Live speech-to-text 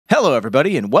Hello,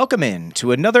 everybody, and welcome in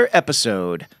to another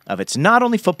episode of It's Not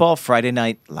Only Football Friday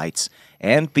Night Lights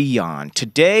and Beyond.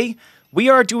 Today, we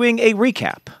are doing a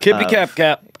recap.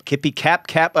 Kippy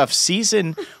Cap of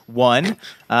Season 1,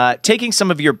 taking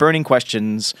some of your burning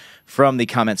questions from the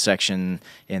comment section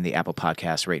in the Apple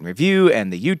Podcast Rate and Review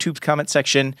and the YouTube comment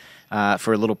section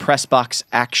for a little press box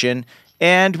action.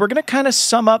 And we're going to kind of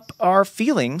sum up our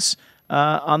feelings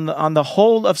on the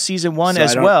whole of Season 1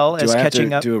 as well as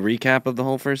catching up. Do a recap of the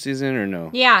whole first season or no?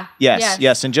 Yeah.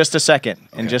 Yes, in just a second.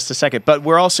 Okay. In just a second. But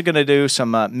we're also going to do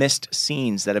some missed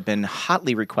scenes that have been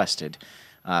hotly requested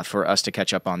for us to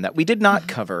catch up on that we did not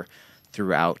cover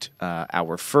throughout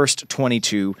our first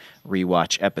 22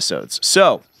 rewatch episodes.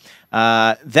 So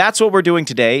that's what we're doing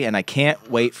today, and I can't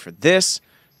wait for this.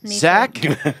 Zach,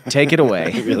 take it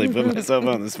away. I really put myself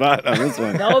on the spot on this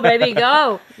one. Go, baby,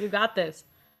 go. You got this.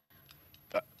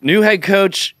 New head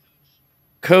coach,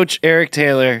 Coach Eric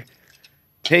Taylor,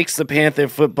 takes the Panther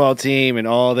football team and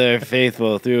all their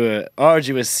faithful through an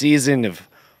arduous season of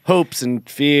hopes and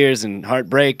fears and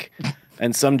heartbreak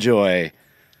and some joy.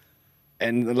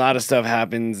 And a lot of stuff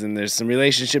happens, and there's some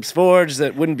relationships forged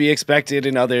that wouldn't be expected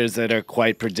and others that are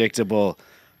quite predictable.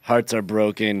 Hearts are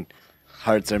broken.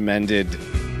 Hearts are mended.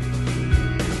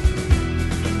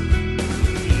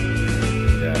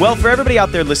 Yeah. Well, for everybody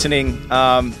out there listening,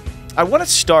 I want to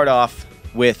start off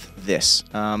with this.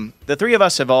 The three of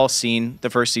us have all seen the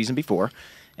first season before,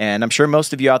 and I'm sure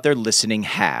most of you out there listening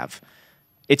have.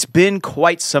 It's been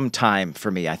quite some time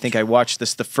for me. I think I watched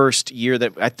this the first year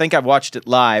that I think I watched it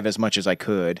live as much as I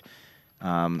could.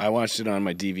 I watched it on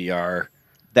my DVR.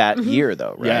 That year,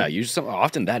 though, right? Yeah,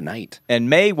 often that night. And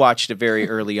May watched it very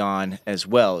early on as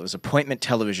well. It was appointment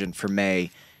television for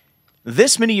May.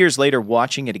 This many years later,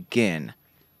 watching it again,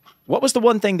 what was the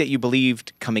one thing that you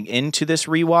believed coming into this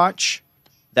rewatch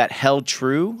that held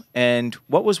true? And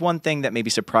what was one thing that maybe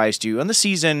surprised you on the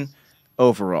season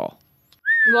overall?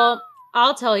 Well,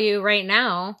 I'll tell you right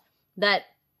now that,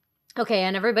 okay,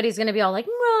 and everybody's going to be all like,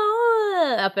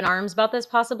 up in arms about this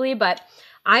possibly, but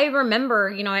I remember,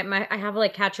 you know, I have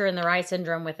like Catcher in the Rye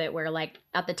syndrome with it, where like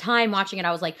at the time watching it,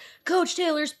 I was like, Coach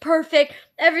Taylor's perfect.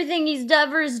 Everything he's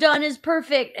ever done is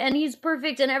perfect, and he's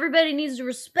perfect, and everybody needs to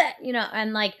respect, you know,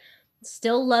 and like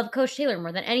still love Coach Taylor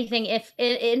more than anything.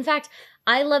 In fact,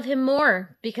 I love him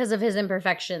more because of his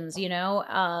imperfections, you know,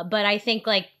 but I think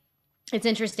like it's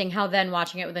interesting how then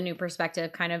watching it with a new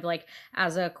perspective, kind of like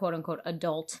as a quote unquote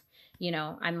adult, you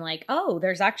know, I'm like, oh,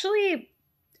 there's actually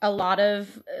a lot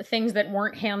of things that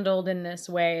weren't handled in this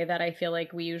way that I feel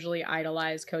like we usually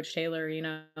idolize Coach Taylor, you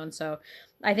know? And so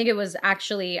I think it was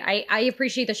actually, I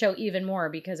appreciate the show even more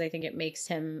because I think it makes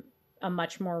him a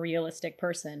much more realistic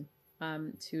person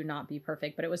to not be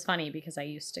perfect. But it was funny because I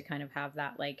used to kind of have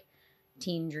that like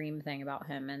teen dream thing about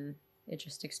him, and it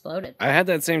just exploded. I had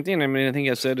that same thing. I mean, I think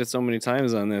I've said it so many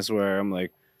times on this where I'm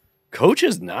like, Coach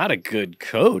is not a good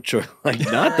coach, or like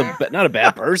not a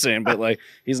bad person, but like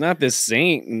he's not this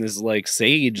saint and this like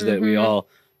sage that we all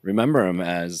remember him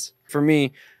as. For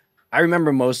me, I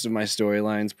remember most of my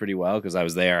storylines pretty well because I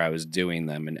was there, I was doing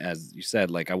them, and as you said,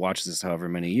 like I watched this however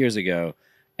many years ago,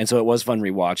 and so it was fun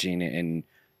rewatching. And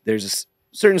there's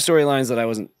certain storylines that I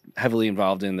wasn't heavily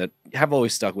involved in that have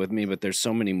always stuck with me, but there's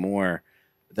so many more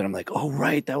that I'm like, oh,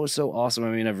 right, that was so awesome. I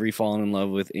mean, I've re-fallen in love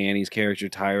with Annie's character,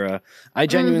 Tyra. I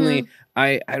genuinely,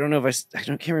 I don't know if I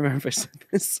can't remember if I said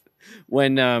this.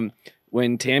 When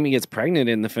Tammy gets pregnant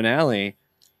in the finale,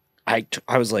 I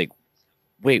was like,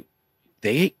 wait,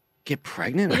 they get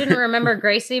pregnant? You didn't remember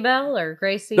Gracie Bell or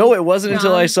Gracie? No, it wasn't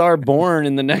until I saw her born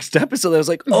in the next episode. I was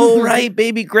like, oh, right,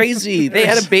 baby Gracie. They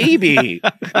had a baby.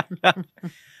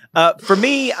 For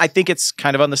me, I think it's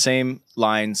kind of on the same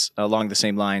lines, along the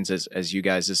same lines as you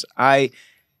guys. The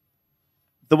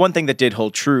one thing that did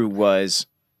hold true was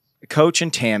Coach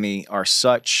and Tammy are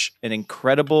such an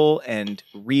incredible and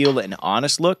real and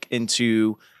honest look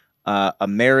into a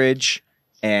marriage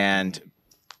and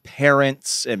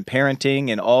parents and parenting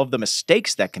and all of the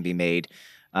mistakes that can be made,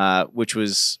 which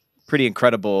was pretty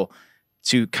incredible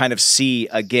to kind of see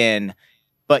again.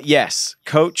 But yes,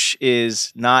 Coach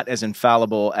is not as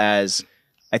infallible as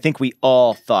I think we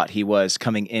all thought he was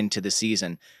coming into the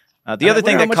season. The other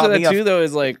thing that caught me too, though,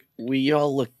 is like we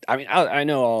all looked. I mean, I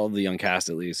know all of the young cast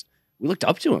at least. We looked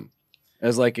up to him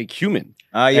as like a human.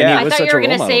 Yeah, I thought you were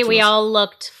going to say we all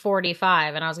looked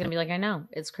 45, and I was going to be like, I know,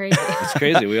 it's crazy. It's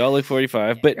crazy. We all look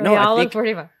 45, but no, I think look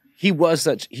 45.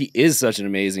 He is such an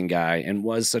amazing guy and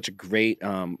was such a great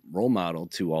role model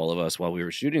to all of us while we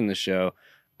were shooting the show.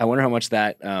 I wonder how much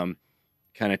that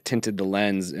kind of tinted the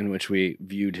lens in which we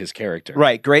viewed his character.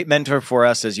 Right. Great mentor for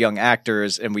us as young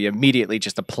actors. And we immediately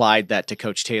just applied that to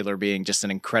Coach Taylor being just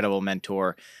an incredible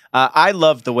mentor. I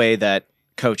love the way that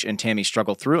Coach and Tammy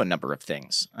struggle through a number of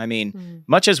things. I mean,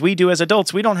 much as we do as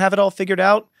adults, we don't have it all figured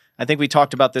out. I think we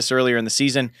talked about this earlier in the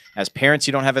season. As parents,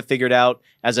 you don't have it figured out.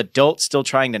 As adults, still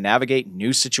trying to navigate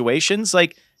new situations.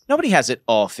 Like, nobody has it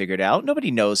all figured out. Nobody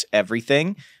knows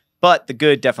everything. But the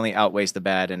good definitely outweighs the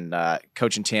bad. And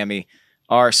Coach and Tammy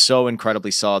are so incredibly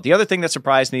solid. The other thing that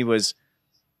surprised me was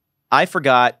I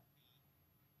forgot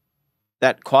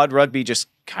that quad rugby just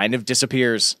kind of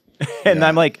disappears. And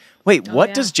I'm like, wait,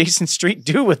 what does Jason Street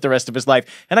do with the rest of his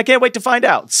life? And I can't wait to find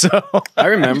out. So I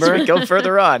remember. As we go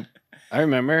further on. I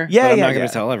remember. Yeah, but I'm yeah, not going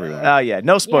to tell everyone.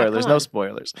 No spoilers, no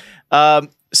spoilers.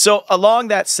 So along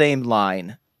that same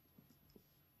line,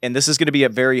 and this is going to be a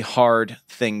very hard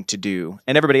thing to do,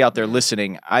 and everybody out there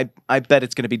listening, I bet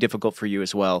it's going to be difficult for you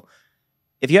as well.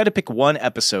 If you had to pick one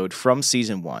episode from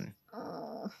season 1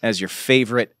 as your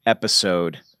favorite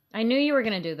episode, I knew you were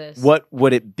going to do this. what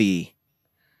would it be?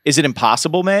 Is it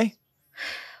impossible, May?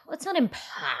 Well, it's not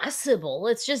impossible.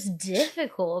 It's just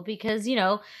difficult because, you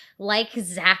know, like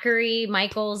Zachary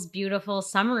Michael's beautiful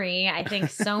summary, I think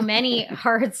so many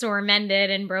hearts were mended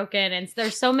and broken. And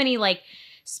there's so many like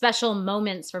special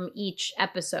moments from each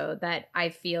episode that I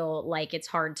feel like it's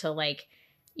hard to like,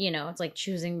 you know, it's like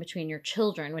choosing between your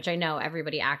children, which I know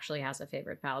everybody actually has a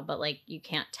favorite child, but like you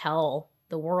can't tell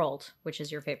the world which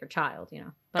is your favorite child, you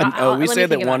know. But we say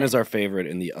that one is our favorite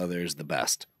and the other is the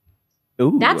best.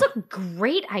 Ooh. That's a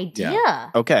great idea. Yeah.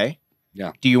 Okay.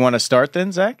 Yeah. Do you want to start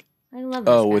then, Zach? I love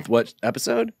this. Oh, guy. with what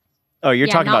episode? Oh, you're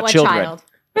Yeah, talking not about what children. child.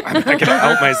 I'm not going to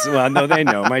out my son. Well, no, they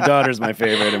know. My daughter's my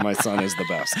favorite and my son is the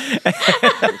best.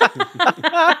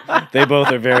 They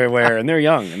both are very aware and they're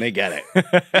young and they get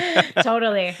it.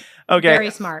 Totally. Okay.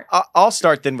 Very smart. I'll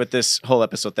start then with this whole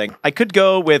episode thing. I could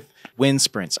go with wind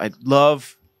sprints. I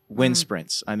love wind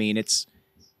sprints. I mean, it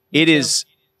is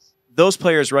those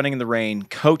players running in the rain,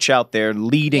 coach out there,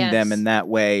 leading them in that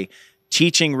way,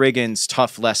 teaching Riggins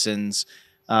tough lessons.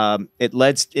 It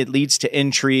leads to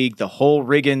intrigue. The whole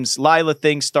Riggins-Lila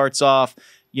thing starts off.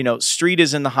 You know, Street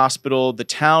is in the hospital.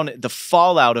 The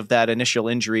fallout of that initial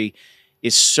injury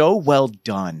is so well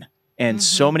done. And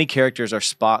so many characters are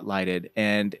spotlighted.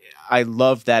 And I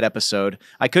love that episode.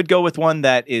 I could go with one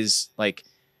that is like,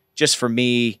 just for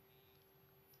me,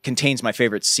 contains my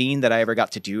favorite scene that I ever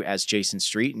got to do as Jason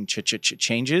Street and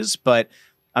changes. But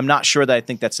I'm not sure that I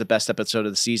think that's the best episode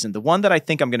of the season. The one that I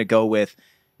think I'm going to go with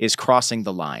is Crossing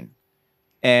the Line.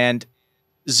 And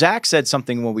Zach said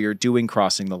something when we were doing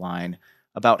Crossing the Line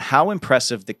about how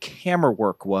impressive the camera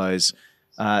work was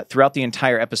throughout the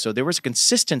entire episode. There was a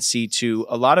consistency to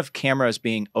a lot of cameras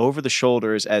being over the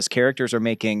shoulders as characters are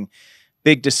making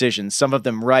big decisions. Some of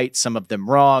them right, some of them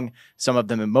wrong, some of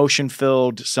them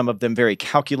emotion-filled, some of them very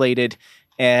calculated.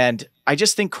 And I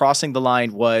just think Crossing the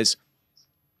Line was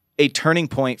a turning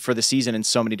point for the season in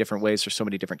so many different ways for so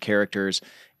many different characters.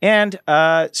 And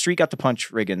Street got to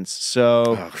punch Riggins.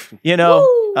 So, you know,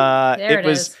 it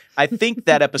was, I think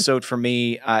that episode for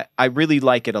me, I really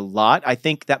like it a lot. I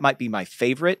think that might be my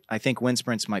favorite. I think Wind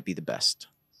Sprints might be the best.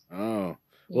 Oh.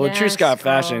 Well, in true Scott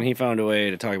fashion, he found a way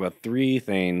to talk about 3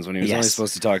 things when he was only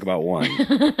supposed to talk about 1.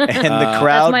 And the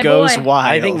crowd goes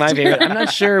wild. I think my favorite, I'm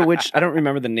not sure which, I don't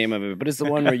remember the name of it, but it's the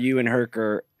one where you and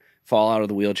Herc fall out of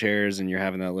the wheelchairs and you're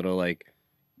having that little like...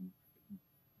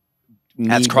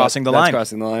 That's Crossing the Line. That's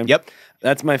Crossing the Line. Yep.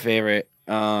 That's my favorite.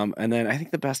 And then I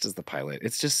think the best is the pilot.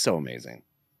 It's just so amazing,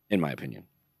 in my opinion.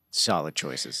 Solid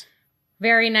choices.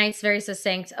 Very nice, very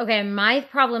succinct. Okay, my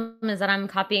problem is that I'm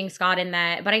copying Scott in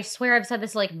that, but I swear I've said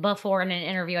this like before in an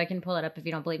interview. I can pull it up if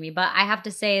you don't believe me, but I have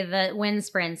to say that Wind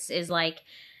Sprints is like,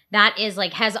 that is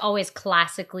like, has always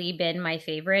classically been my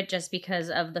favorite just because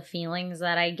of the feelings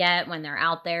that I get when they're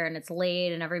out there and it's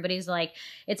late and everybody's like,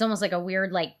 it's almost like a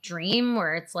weird like dream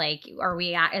where it's like,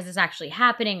 is this actually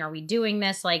happening? Are we doing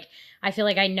this? Like, I feel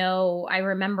like I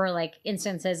remember like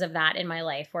instances of that in my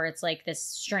life where it's like this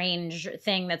strange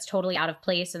thing that's totally out of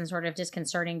place and sort of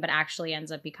disconcerting, but actually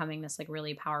ends up becoming this like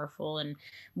really powerful and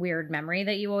weird memory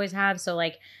that you always have. So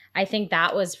like, I think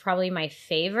that was probably my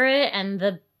favorite, and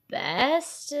the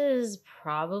best is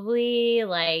probably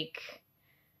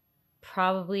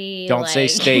don't say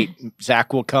state.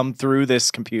 Zach will come through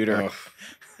this computer.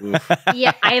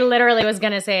 Yeah, I literally was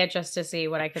gonna say it just to see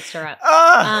what I could stir up.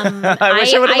 I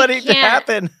wish I would have let it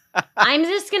happen. I'm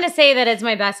just gonna say that it's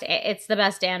my best. It's the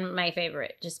best and my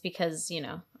favorite, just because, you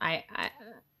know, I'm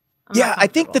I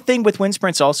think the thing with Wind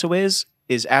Sprints also is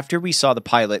after we saw the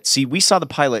pilot. See, we saw the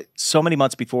pilot so many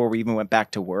months before we even went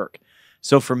back to work.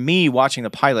 So for me, watching the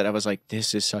pilot, I was like,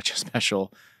 this is such a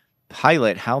special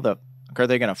pilot. How the fuck are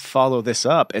they going to follow this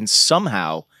up? And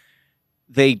somehow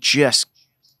they just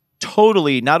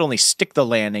totally not only stick the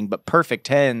landing, but perfect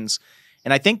tens.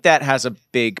 And I think that has a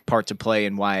big part to play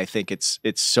in why I think it's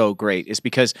so great, is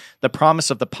because the promise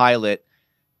of the pilot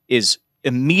is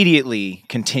immediately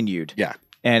continued. Yeah.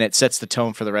 And it sets the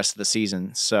tone for the rest of the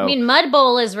season. So I mean, Mud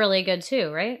Bowl is really good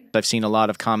too, right? I've seen a lot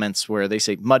of comments where they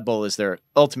say Mud Bowl is their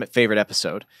ultimate favorite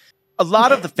episode. A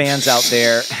lot of the fans out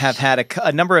there have had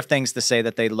a number of things to say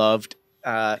that they loved,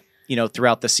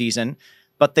 throughout the season,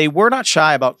 but they were not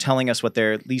shy about telling us what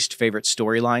their least favorite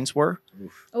storylines were.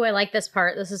 Oh, I like this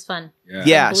part. This is fun.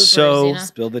 Yeah. Bloopers, So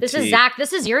spill the this tea. is Zach.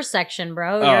 This is your section,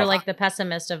 bro. Oh. You're like the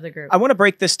pessimist of the group. I want to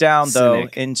break this down though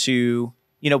Cynic. into,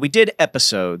 we did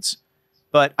episodes,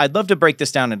 but I'd love to break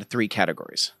this down into 3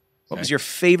 categories. What was your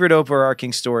favorite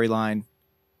overarching storyline?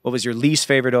 What was your least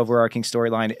favorite overarching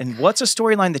storyline? And what's a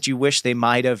storyline that you wish they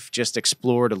might have just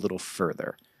explored a little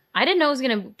further? I didn't know it was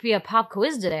going to be a pop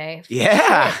quiz today.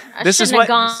 Yeah. I This is shouldn't have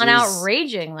what- gone out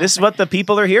raging. This is what the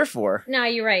people are here for. No,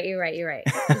 you're right.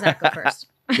 Zach, go first.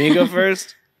 Me go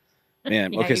first?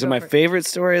 Man, Yeah, okay, you so go my first. favorite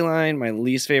storyline, my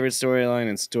least favorite storyline,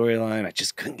 and storyline I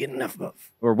just couldn't get enough of.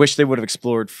 Or wish they would have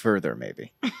explored further,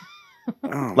 maybe.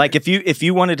 Oh, Like if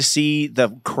you wanted to see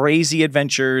the crazy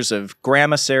adventures of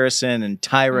Grandma Saracen and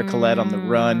Tyra Collette on the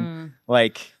run,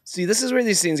 like see, this is where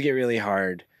these scenes get really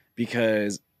hard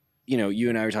because, you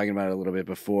and I were talking about it a little bit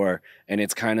before, and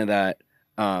it's kind of that,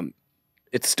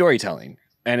 it's storytelling.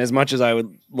 And as much as I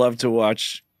would love to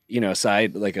watch,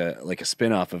 side like a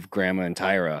spinoff of Grandma and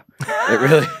Tyra, it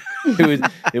really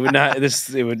it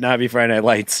would not be Friday Night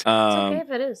Lights. It's okay if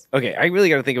it is. Okay, I really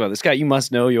got to think about this. Scott, you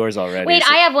must know yours already. Wait,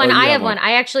 so- I have one. Oh, you I have one.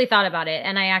 I actually thought about it,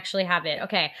 and I actually have it.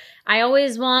 Okay. I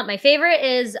always want my favorite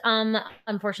is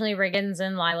unfortunately Riggins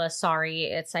and Lila. Sorry,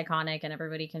 it's iconic, and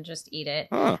everybody can just eat it.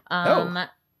 Huh.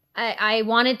 I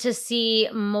wanted to see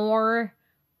more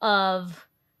of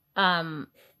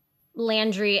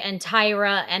Landry and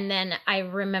Tyra, and then I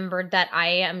remembered that I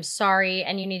am sorry,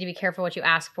 and you need to be careful what you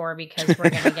ask for because we're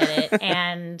gonna get it,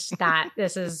 and that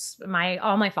this is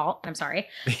all my fault. I'm sorry.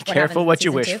 be What careful happens in what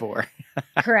you season wish 2? for.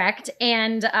 Correct.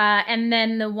 And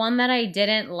then the one that I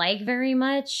didn't like very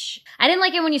much, I didn't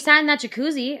like it when you sat in that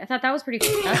jacuzzi. I thought that was pretty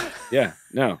cool. Yeah,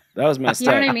 no, that was messed You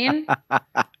know up. what I mean?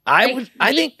 I Be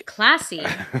think classy.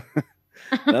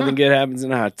 nothing good happens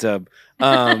in a hot tub.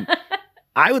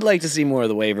 I would like to see more of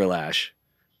the Waiver Lash.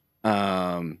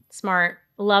 Smart.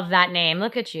 Love that name.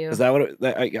 Look at you. Is that what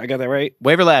I got that right?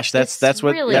 Waverlash, It's that's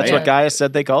what really that's what good. Gaia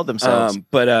said they called themselves.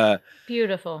 But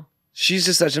Beautiful. she's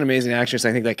just such an amazing actress.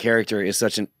 I think that character is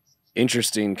such an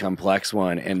interesting, complex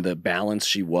one, and the balance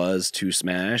she was to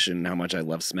Smash, and how much I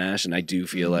love Smash, and I do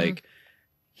feel like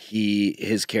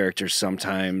his character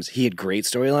sometimes he had great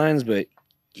storylines, but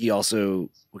he also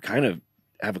would kind of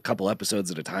have a couple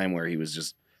episodes at a time where he was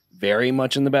just very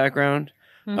much in the background.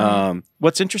 Mhm.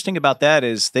 What's interesting about that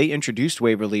is they introduced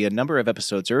Waverly a number of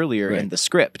episodes earlier in Right. the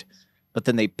script, but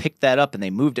then they picked that up and they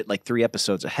moved it like 3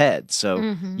 episodes ahead. So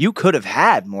Mhm. you could have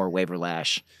had more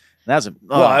Waverlash. That's a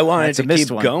Well, I wanted that's a to missed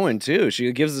keep one. going too.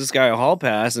 She gives this guy a hall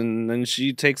pass, and then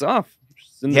she takes off.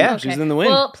 She's in the, Yeah. she's Okay. in the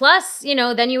wind. Well, plus,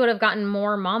 then you would have gotten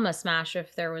more Mama Smash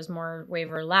if there was more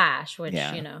Waver Lash, which,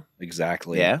 Yeah.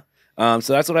 Exactly. Yeah. So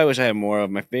that's what I wish I had more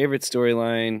of. My favorite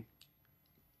storyline.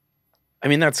 I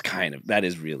mean, that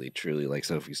is really truly like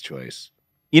Sophie's Choice.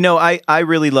 I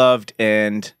really loved,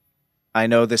 and I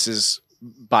know this is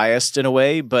biased in a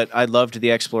way, but I loved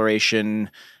the exploration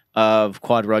of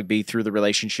quad rugby through the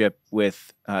relationship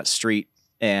with Street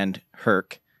and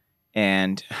Herc,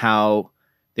 and how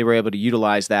they were able to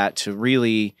utilize that to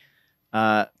really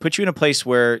put you in a place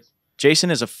where Jason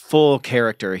is a full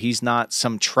character. He's not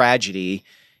some tragedy.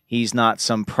 He's not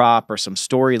some prop or some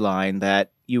storyline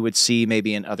that you would see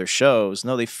maybe in other shows.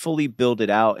 No, they fully build it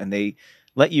out, and they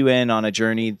let you in on a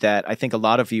journey that I think a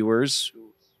lot of viewers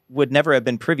would never have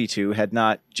been privy to had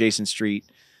not Jason Street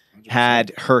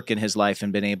had Herc in his life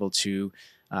and been able to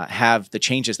have the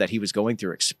changes that he was going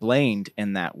through explained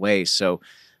in that way. So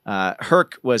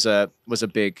Herc was a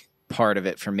big part of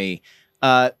it for me.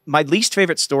 My least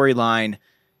favorite storyline,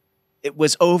 it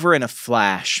was over in a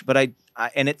flash, but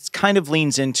and it kind of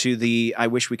leans into the I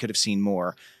wish we could have seen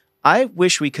more. I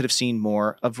wish we could have seen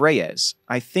more of Reyes.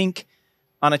 I think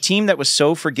on a team that was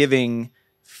so forgiving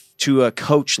to a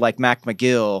coach like Mac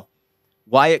McGill,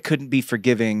 why it couldn't be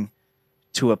forgiving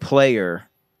to a player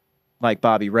like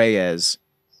Bobby Reyes.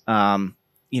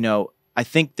 I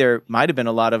think there might have been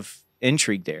a lot of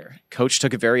intrigue there. Coach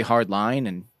took a very hard line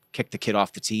and kicked the kid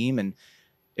off the team. And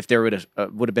if there would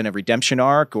have been a redemption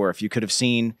arc, or if you could have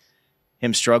seen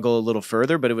him struggle a little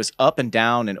further, but it was up and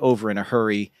down and over in a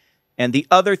hurry. And the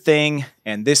other thing,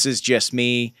 and this is just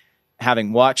me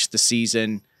having watched the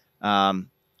season,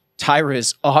 Tyra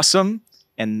is awesome.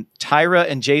 And Tyra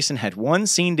and Jason had one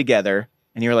scene together,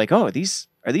 and you're like, oh, are these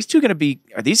two gonna be?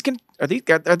 Are they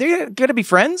gonna be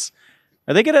friends?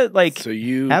 Are they gonna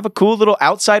have a cool little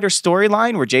outsider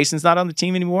storyline where Jason's not on the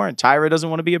team anymore and Tyra doesn't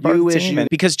want to be a part of the team? And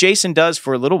because Jason does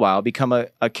for a little while become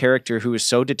a character who is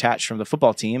so detached from the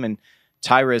football team, and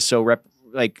Tyra is so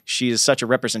she is such a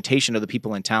representation of the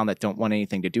people in town that don't want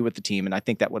anything to do with the team. And I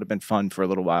think that would have been fun for a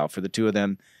little while for the two of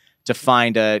them to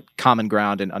find a common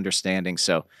ground and understanding.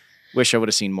 So wish I would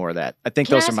have seen more of that. I think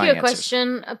those are my answers. Can I ask you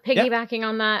a question, piggybacking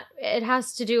on that? It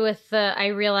has to do with I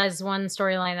realize one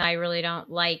storyline that I really don't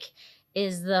like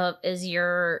is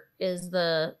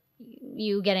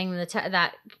you getting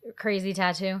that crazy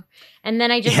tattoo. And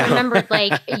then I just remembered,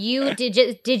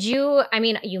 did you, I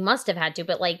mean, you must have had to,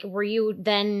 but were you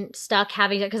then stuck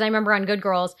having to, because I remember on Good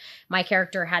Girls, my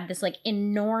character had this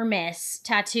enormous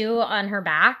tattoo on her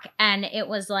back. And it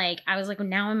was I was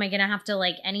now am I going to have to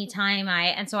anytime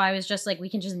and so I was just we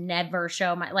can just never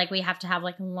show we have to have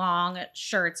long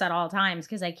shirts at all times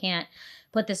because I can't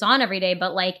put this on every day.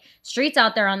 But Street's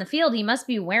out there on the field, he must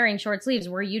be wearing short sleeves.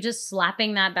 Were you just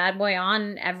slapping that bad boy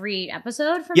on every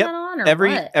episode from then on?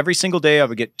 Or every single day I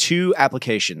would get 2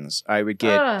 applications. I would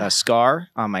get a scar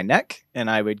on my neck, and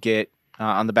I would get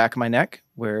on the back of my neck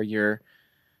where your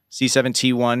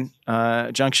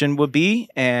C7T1 junction would be,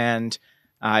 and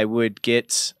I would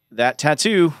get that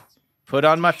tattoo put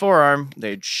on my forearm.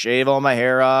 They'd shave all my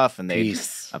hair off, and they'd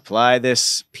apply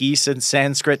this peace in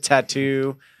Sanskrit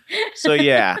tattoo. So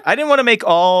yeah, I didn't want to make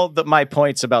all my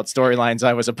points about storylines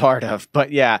I was a part of, but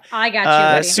yeah, I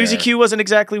got you. Susie Q wasn't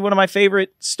exactly one of my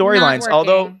favorite storylines,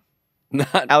 although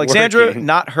Alexandra,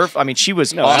 not her. I mean, she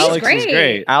was. Alex was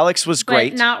great. Alex was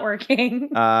great, but not working.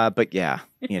 But yeah,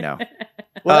 Well,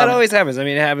 that always happens. I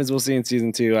mean, it happens. We'll see in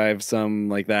season 2. I have some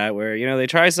like that where they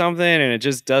try something and it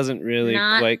just doesn't really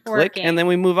quite click, and then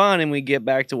we move on and we get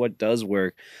back to what does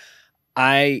work.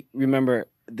 I remember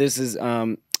this is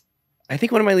I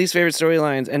think one of my least favorite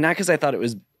storylines, and not because I thought it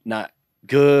was not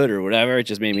good or whatever, it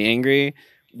just made me angry,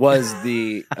 was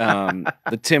the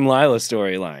Tim Lila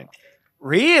storyline.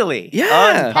 Really?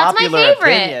 Yeah. That's my favorite.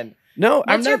 Opinion. No,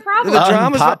 What's your problem? The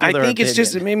drama's I think Unpopular it's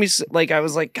just, it opinion. made me, I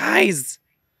was like, guys,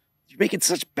 you're making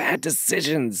such bad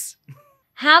decisions.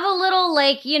 Have a little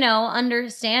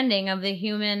understanding of the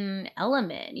human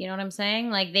element. You know what I'm saying?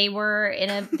 They were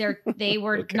they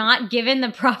were not given the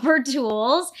proper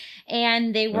tools,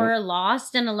 and they were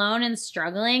lost and alone and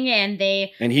struggling, and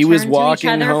he was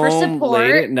walking home home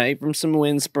late at night from some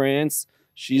wind sprints.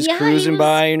 She's cruising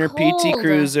by in her PT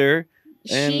Cruiser.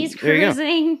 And she's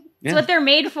cruising. That's what they're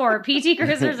made for. PT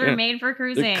Cruisers are made for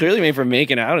cruising. They're clearly made for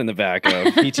making out in the back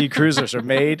of. PT Cruisers are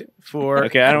made for.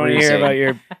 Okay, I don't want to hear about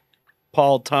your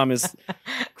Paul Thomas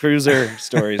Cruiser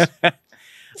stories.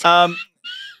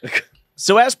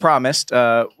 So as promised,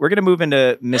 we're going to move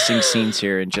into missing scenes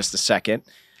here in just a second.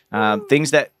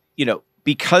 Things that,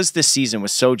 because this season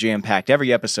was so jam-packed,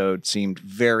 every episode seemed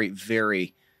very,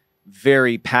 very,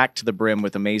 very packed to the brim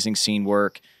with amazing scene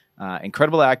work,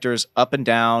 incredible actors up and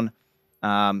down,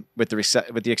 with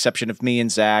the exception of me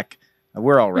and Zach.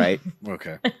 We're all right.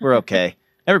 Okay. We're okay.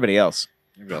 Everybody else.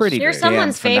 Pretty You're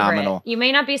someone's phenomenal. favorite. You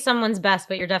may not be someone's best,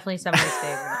 but you're definitely someone's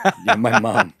favorite. Yeah, my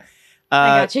mom.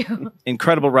 I got you.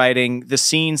 Incredible writing. The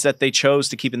scenes that they chose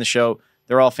to keep in the show,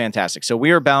 they're all fantastic. So we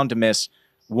are bound to miss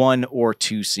 1 or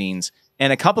 2 scenes.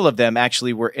 And a couple of them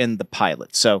actually were in the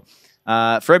pilot. So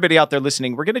for everybody out there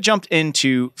listening, we're going to jump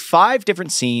into 5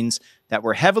 different scenes that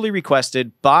were heavily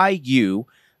requested by you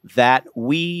that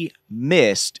we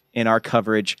missed in our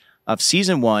coverage of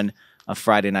season 1 of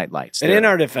Friday Night Lights. And in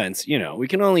our defense, we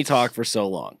can only talk for so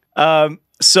long.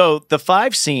 So the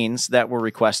 5 scenes that were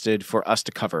requested for us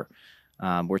to cover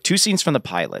were 2 scenes from the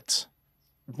pilot.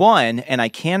 One, and I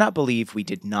cannot believe we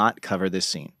did not cover this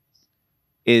scene,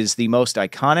 is the most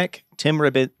iconic Tim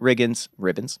Ribbons.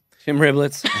 Tim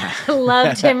Riblets.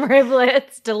 Love Tim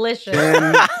Riblets. Delicious.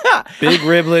 Big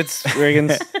Riblets,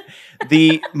 Riggins.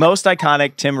 The most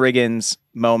iconic Tim Riggins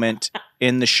moment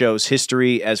in the show's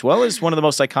history, as well as one of the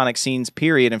most iconic scenes,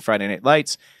 period, in Friday Night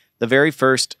Lights. The very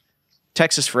first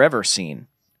Texas Forever scene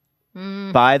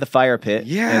by the fire pit.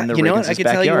 Yeah, in the you know what? Riggins' I can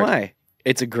backyard. tell you why.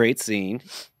 It's a great scene.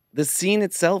 The scene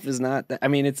itself is not,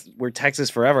 it's where Texas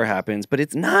Forever happens, but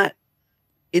it's not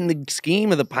in the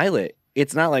scheme of the pilot.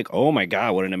 It's not like, oh my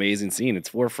God, what an amazing scene. It's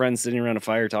 4 friends sitting around a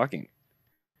fire talking.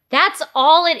 That's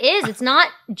all it is. It's not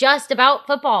just about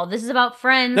football. This is about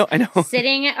friends No, I know.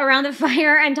 sitting around the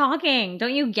fire and talking.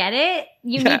 Don't you get it?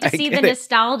 You need to see the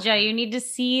nostalgia. You need to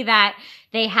see that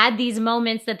they had these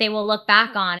moments that they will look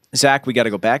back on. Zach, we got to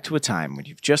go back to a time when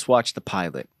you've just watched the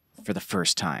pilot for the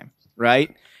first time,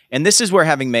 right? And this is where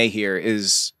having May here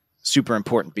is super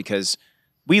important because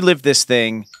we lived this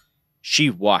thing. She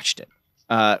watched it.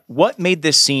 What made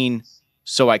this scene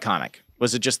so iconic?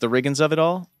 Was it just the Riggins of it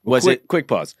all? Was it quick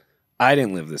pause? I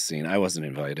didn't live this scene. I wasn't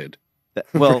invited.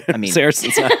 Well, I mean,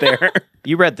 Saracen's not there.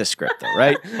 You read the script though,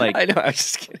 right? Like I know. I was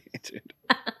just kidding, dude.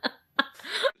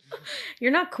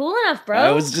 You're not cool enough, bro.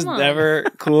 I was just never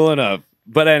cool enough.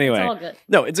 But anyway, it's all good.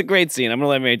 No, it's a great scene. I'm gonna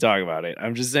let May talk about it.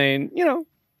 I'm just saying, No,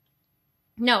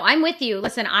 I'm with you.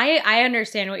 Listen, I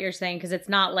understand what you're saying because it's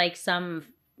not like some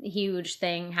huge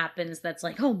thing happens that's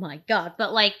like, oh my God.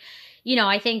 But like,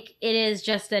 I think it is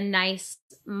just a nice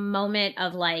moment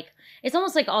of like, it's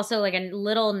almost like also like a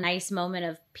little nice moment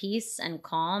of peace and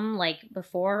calm, like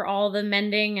before all the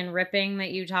mending and ripping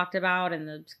that you talked about and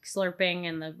the slurping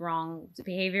and the wrong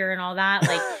behavior and all that.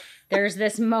 Like there's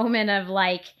this moment of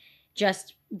like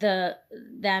just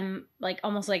them like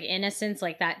almost like innocence,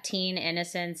 like that teen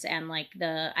innocence. And like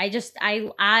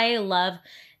I love,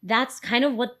 that's kind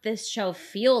of what this show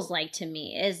feels like to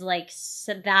me, is like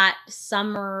that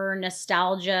summer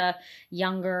nostalgia,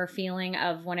 younger feeling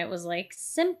of when it was like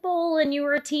simple and you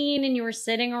were a teen and you were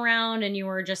sitting around and you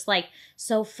were just like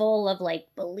so full of like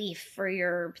belief for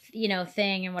your,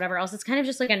 thing and whatever else. It's kind of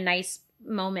just like a nice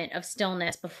moment of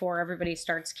stillness before everybody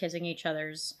starts kissing each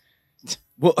other's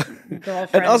well,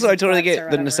 and also I totally get the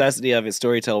whatever. necessity of it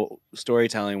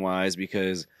storytelling wise,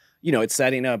 because, it's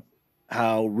setting up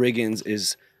how Riggins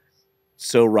is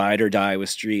so ride or die with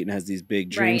Street and has these big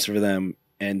dreams for them,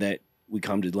 and that we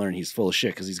come to learn he's full of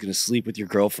shit because he's going to sleep with your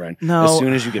girlfriend as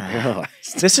soon as you get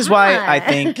paralyzed. This is why I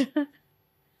think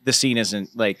the scene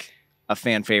isn't like a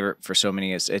fan favorite for so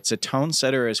many. It's a tone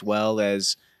setter as well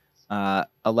as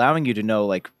allowing you to know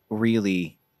like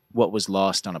really what was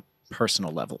lost on a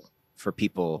personal level for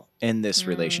people in this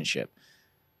relationship.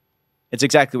 It's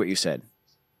exactly what you said.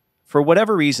 For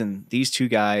whatever reason, these two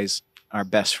guys are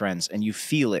best friends, and you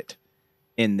feel it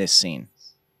in this scene.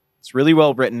 It's really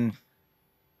well written.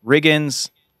 Riggins,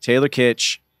 Taylor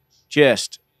Kitsch,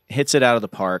 just hits it out of the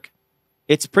park.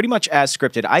 It's pretty much as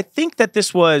scripted. I think that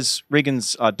this was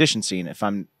Riggins' audition scene, if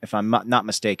I'm not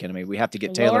mistaken. I mean, we have to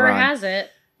get Taylor on. Has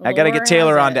it. I got to get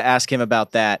Taylor on to ask him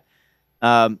about that.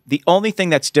 The only thing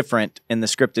that's different in the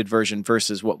scripted version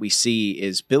versus what we see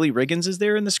is Billy Riggins is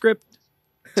there in the script.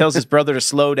 Tells his brother to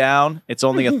slow down. It's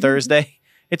only a Thursday.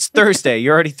 It's Thursday.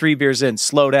 You're already 3 beers in.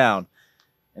 Slow down.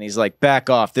 And he's like, back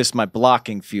off. This is my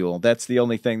blocking fuel. That's the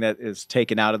only thing that is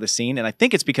taken out of the scene. And I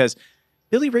think it's because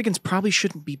Billy Riggins probably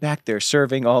shouldn't be back there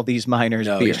serving all these minors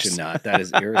beers. No, he should not. That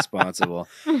is irresponsible.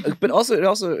 But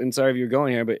also, and sorry if you're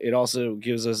going here, but it also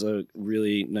gives us a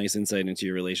really nice insight into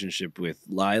your relationship with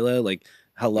Lila, like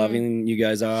how loving you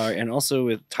guys are, and also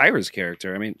with Tyra's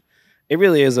character. I mean, it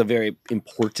really is a very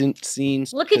important scene.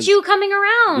 Look at you coming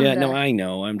around. Yeah, no, I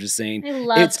know. I'm just saying. I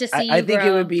love to see you, I think bro.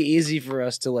 it would be easy for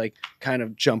us to like kind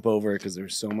of jump over because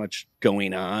there's so much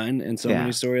going on and so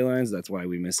many storylines. That's why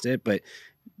we missed it. But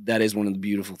that is one of the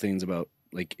beautiful things about,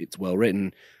 like, it's well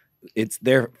written. It's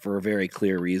there for a very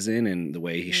clear reason, and the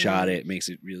way he shot it makes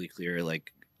it really clear,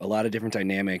 like a lot of different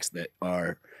dynamics that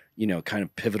are, kind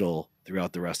of pivotal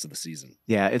throughout the rest of the season.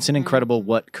 Yeah, it's an incredible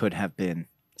what could have been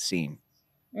scene.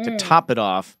 To top it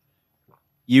off,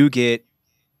 you get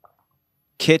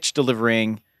Kitsch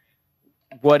delivering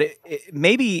what it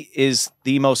maybe is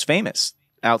the most famous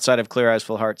outside of Clear Eyes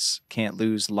Full Hearts Can't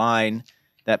Lose line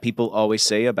that people always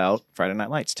say about Friday Night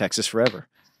Lights, Texas Forever.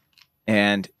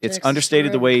 And it's Texas understated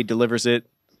Forever. the way he delivers it.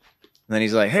 And then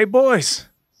he's like, hey, boys,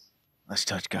 let's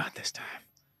touch God this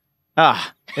time.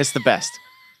 It's the best.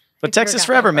 But Texas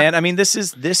Forever, man. I mean, this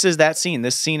is that scene.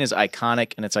 This scene is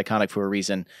iconic, and it's iconic for a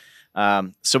reason.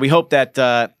 So we hope that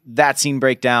that scene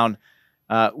breakdown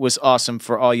was awesome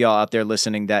for all y'all out there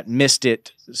listening that missed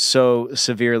it so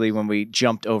severely when we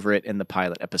jumped over it in the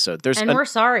pilot episode. We're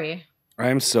sorry.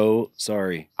 I'm so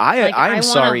sorry. I'm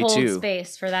sorry hold too.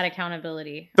 Space for that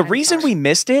accountability. The reason we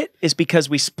missed it is because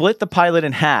we split the pilot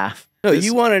in half. No,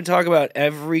 you wanted to talk about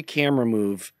every camera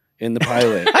move in the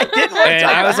pilot. I didn't want to And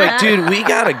talk I was about like, dude, we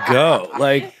gotta go.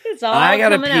 Like, It's all I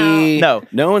gotta coming pee.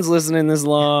 out. No one's listening this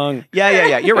long. Yeah.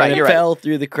 You're right. And You're it right. fell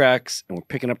through the cracks, and we're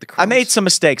picking up the crumbs. I made some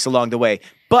mistakes along the way,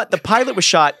 but the pilot was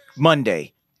shot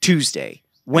Monday, Tuesday,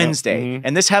 Wednesday,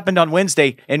 and this happened on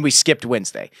Wednesday, and we skipped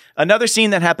Wednesday. Another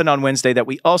scene that happened on Wednesday that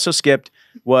we also skipped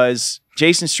was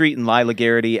Jason Street and Lila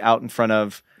Garrity out in front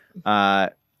of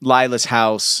Lila's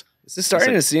house. This is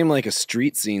starting to seem like a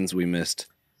street scenes we missed.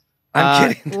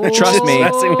 I'm kidding. Trust me.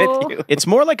 Messing with you. It's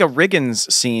more like a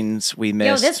Riggins scenes we Yo,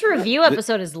 missed. this review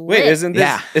episode is lit. Wait, isn't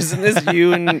this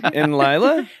you and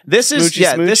Lila? This is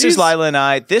Smoochy this is Smoochies? Lila and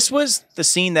I. This was the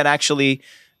scene that actually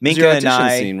It's your Minka and audition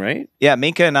I scene, right? Yeah,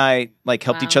 Minka and I like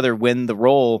helped Wow. each other win the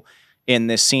role in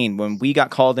this scene when we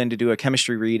got called in to do a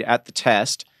chemistry read at the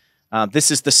test.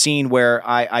 This is the scene where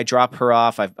I drop her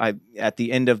off. I at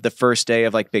the end of the first day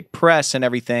of like big press and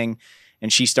everything,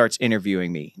 and she starts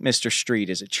interviewing me. Mr. Street,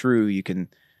 is it true you can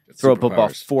throw a football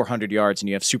Superpowers. 400 yards and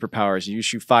you have superpowers and you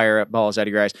shoot fire balls out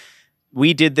of your eyes?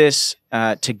 We did this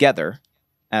together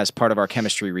as part of our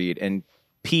chemistry read, and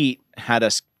Pete had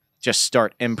us just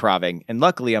start improving. And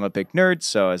luckily, I'm a big nerd,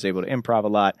 so I was able to improv a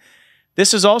lot.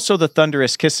 This is also the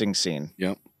thunderous kissing scene.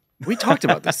 Yep. We talked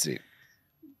about this scene.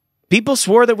 People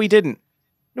swore that we didn't.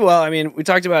 Well, I mean, we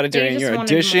talked about it They during just your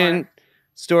wanted audition more.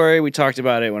 story. We talked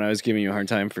about it when I was giving you a hard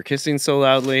time for kissing so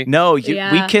loudly. No, we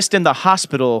Yeah. kissed in the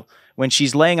hospital when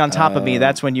she's laying on top of me. Oh.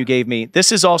 That's when you gave me.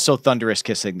 This is also thunderous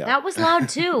kissing, though. That was loud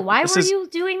too. Why This were is- you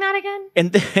doing that again?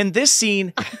 In this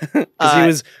scene, Because he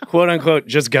was, quote unquote,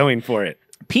 just going for it.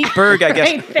 Pete Berg, I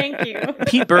guess, Right, thank you.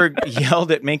 Pete Berg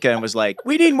yelled at Minka and was like,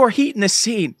 "We need more heat in this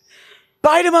scene.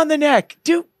 Bite him on the neck.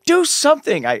 Do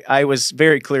something." I was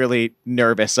very clearly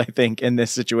nervous, I think, in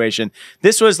this situation.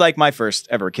 This was like my first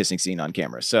ever kissing scene on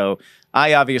camera. So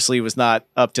I obviously was not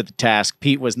up to the task.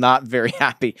 Pete was not very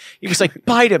happy. He was like,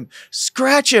 "Bite him,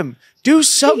 scratch him, do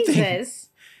something. Jesus.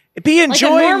 Be Like a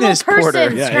enjoying normal this, person,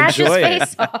 Porter." Yeah, scratch his enjoy it.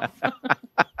 face off.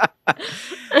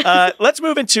 Let's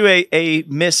move into a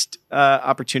missed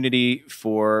opportunity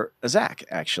for Zach,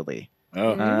 actually.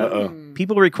 Oh, uh-oh.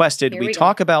 People requested Here we we go.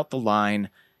 talk about the line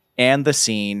and the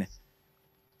scene.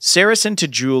 Saracen to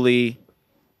Julie,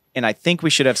 and I think we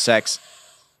should have sex.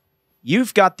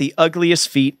 You've got the ugliest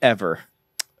feet ever.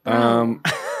 Well,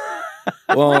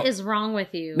 What is wrong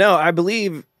with you? no, I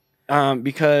believe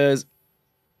because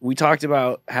we talked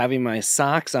about having my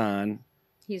socks on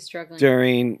He's struggling.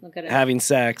 during Look at it. having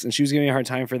sex, and she was giving me a hard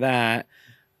time for that.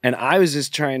 And I was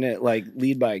just trying to like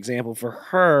lead by example for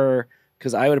her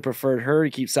because I would have preferred her to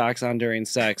keep socks on during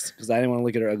sex because I didn't want to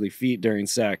look at her ugly feet during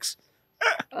sex.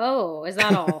 Oh, is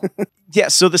that all? Yeah,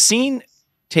 so the scene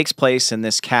takes place in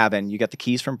this cabin. You got the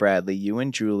keys from Bradley. You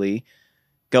and Julie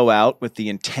go out with the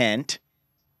intent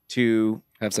to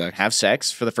Have sex. have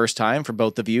sex for the first time for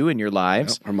both of you in your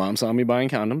lives. Yep. Her mom saw me buying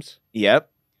condoms. Yep.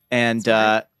 And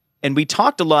Smart. and we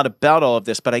talked a lot about all of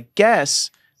this, but I guess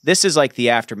this is like the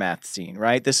aftermath scene,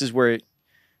 right? This is where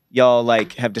y'all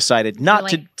like have decided not You're,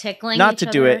 to like, tickling not each to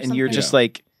do other it, or and you're something? just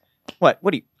like, what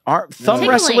do you thumb Tickling.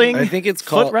 wrestling? I think it's foot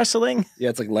called wrestling, Yeah,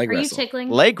 it's like leg Are you wrestle. tickling?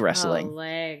 leg Oh, wrestling.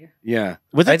 leg. Yeah.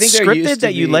 Was I it think there used scripted to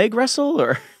that you be- leg wrestle,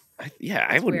 or Yeah,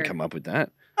 I wouldn't weird. come up with that.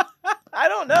 I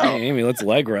don't Hey, know. Amy, let's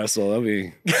leg wrestle. That'd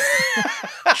be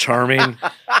charming.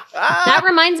 That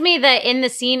reminds me that in the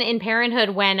scene in Parenthood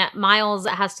when Miles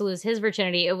has to lose his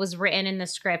virginity, it was written in the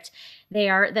script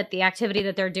that the activity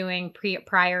that they're doing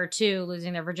prior to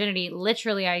losing their virginity,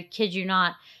 literally, I kid you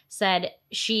not, said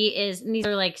she is, and these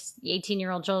are like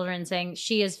 18-year-old children saying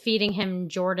she is feeding him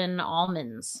Jordan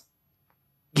almonds.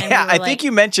 And Yeah, we were I like, think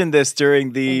you mentioned this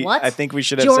during the. What? I think we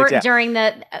should have sex. Yeah. during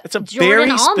the It's a Jordan very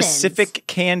almonds. specific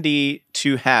candy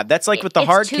to have. That's like with the It's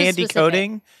hard too candy specific.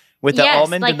 coating with the Yes,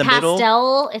 almond like in the middle.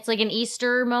 pastel. It's like an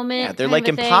Easter moment. Yeah, they're kind like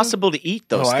of a thing. impossible to eat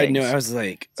those Oh, I things. knew. I was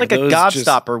like, It's like are a those just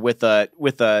gobstopper with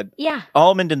a Yeah.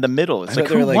 almond in the middle. It's I like thought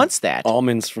they who were, like, wants that?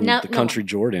 almonds from No, the no. country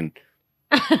Jordan.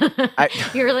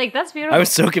 You were like, that's beautiful. I was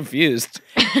so confused.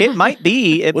 It might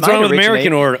be. It What's might wrong with originate-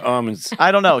 American or almonds?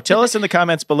 I don't know. Tell us in the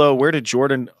comments below, where did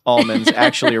Jordan almonds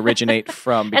actually originate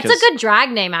from? That's a good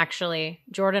drag name, actually.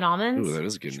 Jordan Almonds. Ooh, that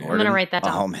is a good I'm name. gonna write that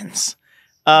down. almonds.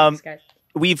 Thanks, guys.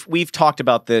 We've talked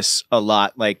about this a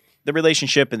lot, like the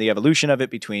relationship and the evolution of it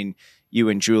between you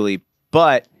and Julie.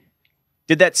 But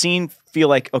did that scene feel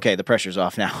like, okay, the pressure's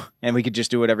off now and we could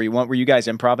just do whatever you want? Were you guys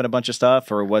improvising a bunch of stuff,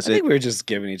 or was I it? think we were just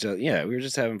giving each other. Yeah, we were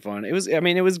just having fun. It was. I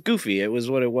mean, it was goofy. It was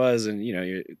what it was, and you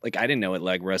know, like I didn't know what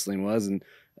leg wrestling was, and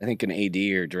I think an AD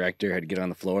or director had to get on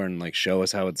the floor and like show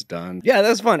us how it's done. Yeah,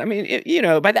 that's fun. I mean, you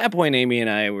know, by that point, Amy and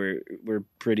I were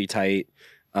pretty tight.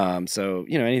 So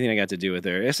you know, anything I got to do with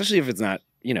her, especially if it's not,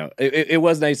 you know, it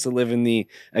was nice to live in the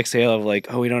exhale of like,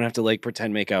 oh, we don't have to like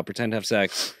pretend make out, pretend have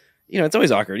sex. You know, it's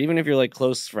always awkward, even if you're like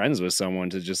close friends with someone,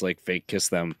 to just like fake kiss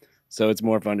them. So it's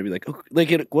more fun to be like, oh, like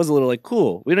it was a little like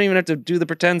cool. We don't even have to do the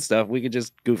pretend stuff. We could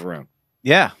just goof around.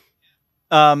 Yeah.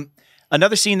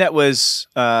 Another scene that was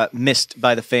missed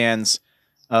by the fans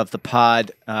of the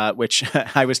pod, which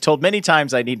I was told many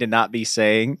times I need to not be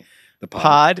saying. The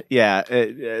Pod, yeah.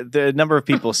 The number of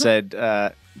people said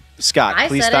Scott, I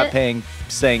please said stop it.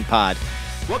 saying pod.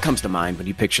 What comes to mind when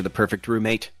you picture the perfect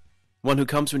roommate? One who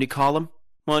comes when you call him?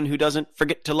 One who doesn't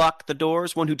forget to lock the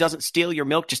doors? One who doesn't steal your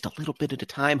milk just a little bit at a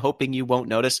time, hoping you won't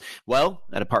notice? Well,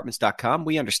 at Apartments.com,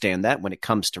 we understand that when it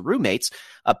comes to roommates,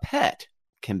 a pet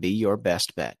can be your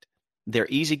best bet. They're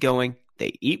easygoing,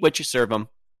 they eat what you serve them,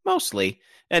 mostly,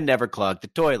 and never clog the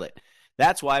toilet.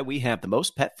 That's why we have the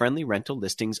most pet-friendly rental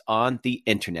listings on the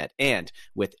internet. And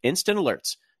with instant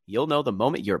alerts, you'll know the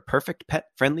moment your perfect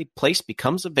pet-friendly place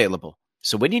becomes available.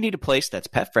 So when you need a place that's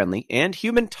pet-friendly and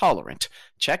human-tolerant,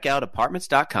 check out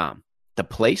Apartments.com, the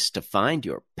place to find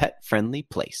your pet-friendly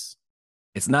place.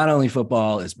 It's Not Only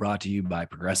Football is brought to you by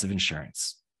Progressive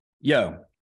Insurance. Yo,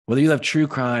 whether you love true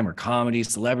crime or comedy,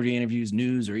 celebrity interviews,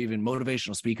 news, or even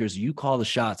motivational speakers, you call the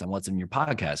shots on what's in your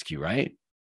podcast queue, right?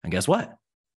 And guess what?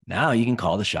 Now you can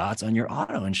call the shots on your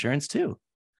auto insurance too.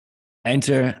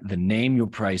 Enter the Name Your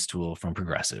Price tool from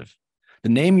Progressive. The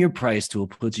Name Your Price tool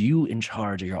puts you in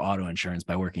charge of your auto insurance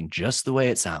by working just the way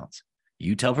it sounds.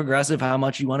 You tell Progressive how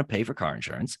much you want to pay for car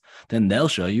insurance, then they'll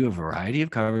show you a variety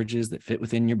of coverages that fit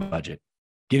within your budget,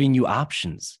 giving you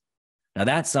options. Now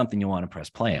that's something you'll want to press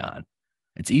play on.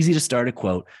 It's easy to start a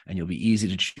quote, and you'll be easy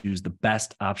to choose the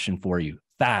best option for you,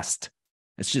 fast.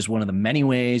 It's just one of the many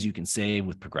ways you can save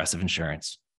with Progressive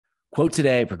Insurance. Quote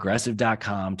today at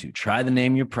Progressive.com to try the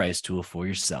Name Your Price tool for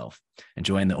yourself and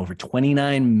join the over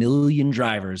 29 million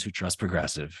drivers who trust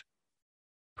Progressive.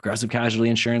 Progressive Casualty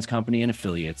Insurance Company and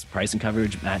affiliates. Price and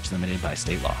coverage match limited by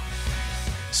state law.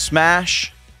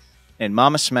 Smash and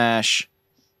Mama Smash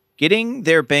getting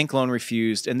their bank loan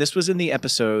refused, and this was in the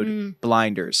episode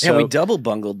Blinders. Yeah, So we double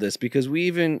bungled this because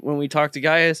when we talked to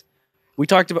guys, we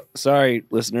talked about, sorry,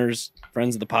 listeners,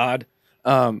 friends of the pod,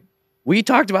 we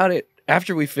talked about it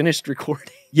after we finished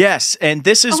recording. yes, and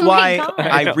this is Oh my why God.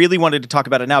 I really wanted to talk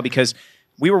about it now, because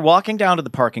we were walking down to the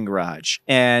parking garage,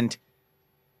 and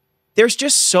there's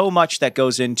just so much that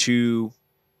goes into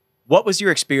what was your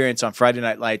experience on Friday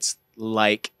Night Lights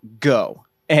like. Go.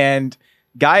 And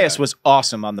Gaius was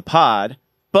awesome on the pod,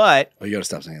 but Oh, you got to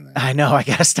stop saying that. I know I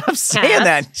gotta stop saying Cast.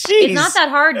 that. Jeez. It's not that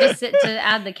hard to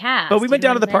add the cast. But we went you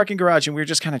know down to what the I'm saying? parking garage and we were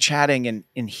just kind of chatting,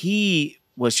 and he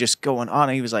was just going on,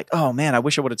 and he was like, "Oh man, I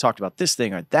wish I would have talked about this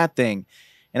thing or that thing."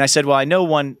 And I said, "Well, I know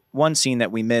one scene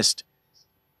that we missed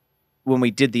when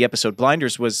we did the episode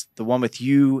Blinders was the one with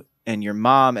you and your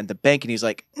mom and the bank." And he's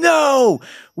like, "No,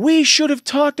 we should have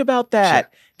talked about that.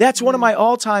 Sure. That's one of my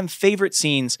all-time favorite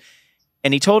scenes."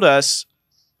 And he told us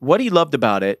what he loved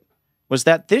about it was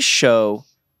that this show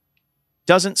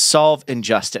doesn't solve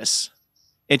injustice.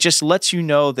 It just lets you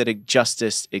know that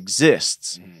injustice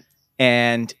exists.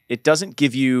 And it doesn't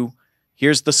give you,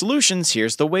 here's the solutions,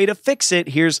 here's the way to fix it.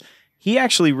 He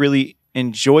actually really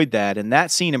enjoyed that. And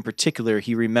that scene in particular,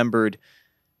 he remembered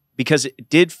because it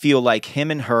did feel like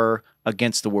him and her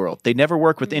against the world. They never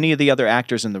worked with any of the other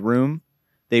actors in the room.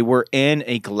 They were in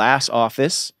a glass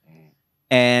office.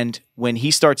 And when he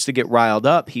starts to get riled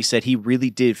up, he said he really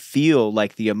did feel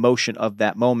like the emotion of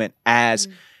that moment as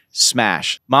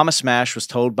Smash. Mama Smash was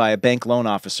told by a bank loan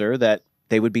officer that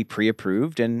they would be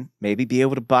pre-approved and maybe be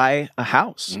able to buy a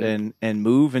house and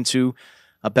move into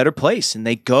a better place. And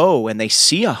they go and they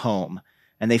see a home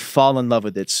and they fall in love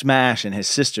with it. Smash and his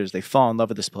sisters, they fall in love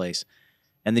with this place.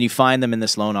 And then you find them in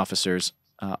this loan officer's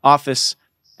office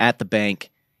at the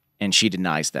bank, and she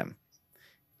denies them.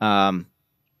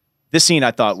 This scene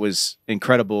I thought was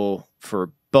incredible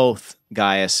for both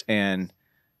Gaius and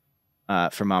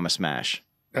for Mama Smash.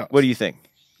 Oh. What do you think?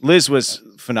 Liz was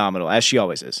phenomenal, as she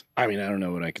always is. I mean, I don't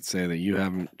know what I could say that you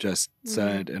haven't just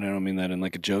said, and I don't mean that in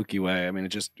like a jokey way. I mean,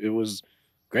 it was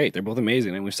great. They're both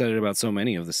amazing, and we've said it about so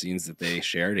many of the scenes that they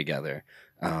share together.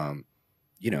 They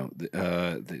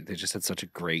just had such a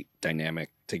great dynamic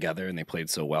together, and they played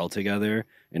so well together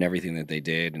in everything that they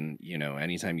did. And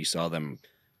anytime you saw them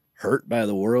hurt by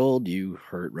the world, you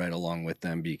hurt right along with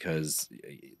them because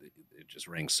it just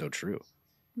rings so true.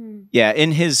 Yeah,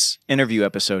 in his interview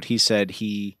episode, he said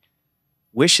he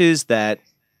wishes that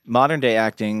modern day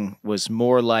acting was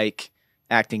more like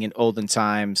acting in olden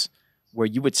times, where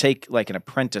you would take like an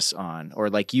apprentice on, or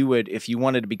like you would, if you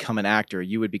wanted to become an actor,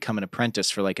 you would become an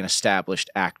apprentice for like an established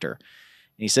actor.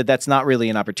 And he said that's not really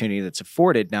an opportunity that's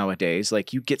afforded nowadays.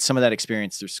 Like you get some of that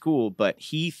experience through school, but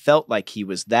he felt like he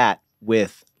was that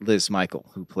with Liz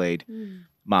Michael, who played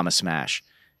Mama Smash.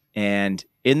 And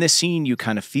in this scene, you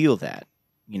kind of feel that.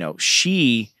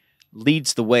 She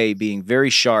leads the way, being very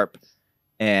sharp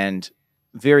and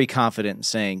very confident in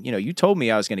saying, you told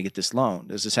me I was going to get this loan.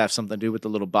 Does this have something to do with the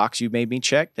little box you made me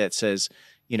check that says,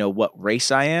 what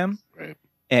race I am? Right.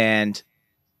 And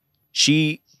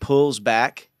she pulls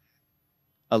back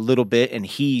a little bit and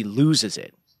he loses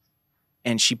it.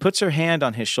 And she puts her hand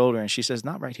on his shoulder and she says,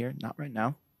 "Not right here, not right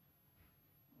now.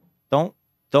 Don't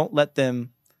let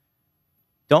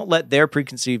their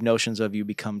preconceived notions of you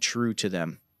become true to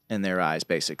them in their eyes,"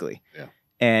 basically. Yeah.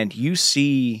 And you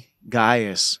see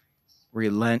Gaius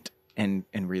relent and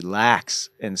relax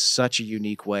in such a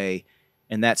unique way.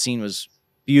 And that scene was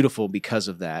beautiful because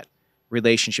of that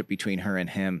relationship between her and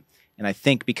him. And I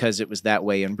think because it was that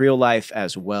way in real life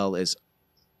as well as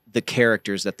the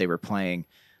characters that they were playing,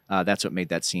 that's what made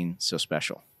that scene so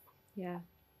special. Yeah.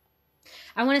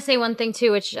 I want to say one thing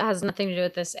too, which has nothing to do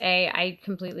with this. I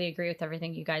completely agree with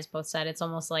everything you guys both said. It's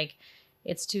almost like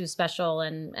it's too special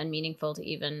and meaningful to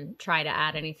even try to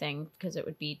add anything because it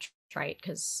would be trite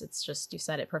because it's just, you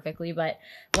said it perfectly. But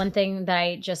one thing that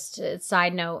I just,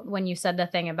 side note, when you said the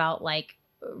thing about like,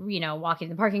 you know, walking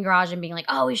to the parking garage and being like,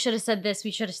 oh, we should have said this, we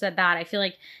should have said that. I feel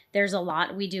like there's a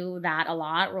lot, we do that a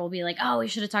lot, where we'll be like, oh, we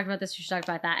should have talked about this, we should have talked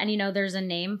about that. And you know, there's a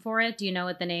name for it. Do you know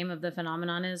what the name of the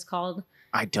phenomenon is called?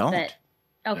 I don't.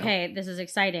 Okay, this is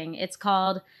exciting.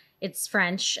 It's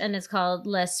French, and it's called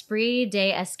L'Esprit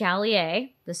des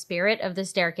Escaliers, the spirit of the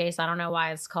staircase. I don't know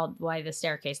why it's called the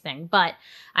staircase thing, but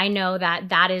I know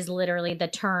that is literally the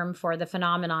term for the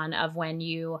phenomenon of when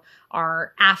you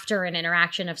are after an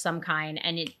interaction of some kind,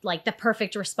 and it like the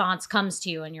perfect response comes to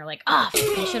you, and you're like, oh,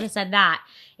 I should have said that.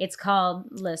 It's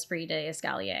called L'Esprit des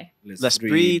Escaliers.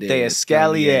 L'Esprit des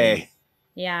Escaliers.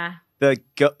 Yeah. The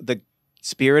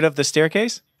spirit of the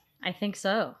staircase? I think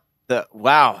so.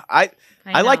 Wow. I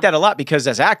know. like that a lot because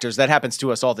as actors, that happens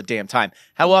to us all the damn time.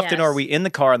 How often Yes. are we in the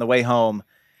car on the way home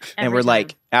and Every we're time.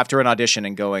 like, after an audition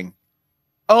and going,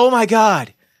 oh my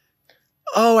God.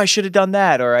 Oh, I should have done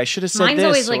that. Or I should have said Mine's this.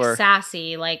 always like or,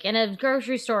 sassy, like in a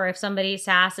grocery store, if somebody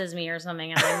sasses me or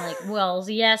something, and I'm like, well,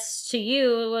 yes to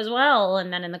you as well.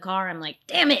 And then in the car, I'm like,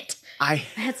 damn it. I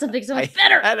had something so much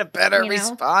better. I had a better you know?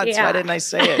 response. Yeah. Why didn't I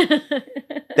say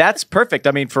it? That's perfect.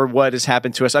 I mean, for what has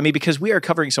happened to us. I mean, because we are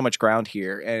covering so much ground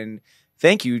here. And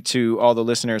thank you to all the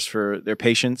listeners for their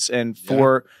patience and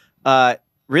for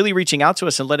really reaching out to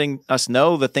us and letting us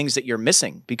know the things that you're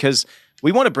missing, because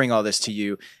we want to bring all this to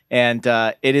you. And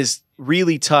it is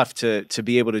really tough to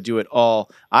be able to do it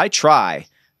all. I try.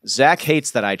 Zach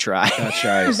hates that I try. That's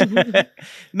right.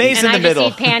 May's and in the middle. I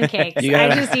just eat pancakes. You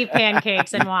gotta- I just eat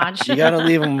pancakes and watch. You got to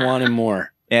leave them wanting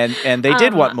more. And they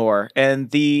did want more. And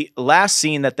the last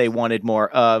scene that they wanted more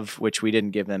of, which we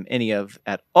didn't give them any of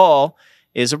at all,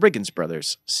 is a Riggins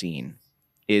Brothers scene.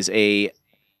 Is a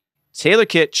Taylor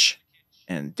Kitsch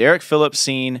and Derek Phillips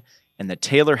scene in the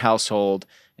Taylor household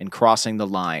and crossing the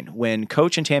line. When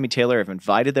Coach and Tammy Taylor have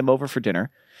invited them over for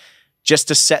dinner, just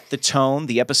to set the tone,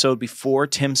 the episode before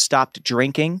Tim stopped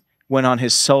drinking, went on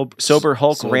his sober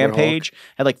Hulk rampage,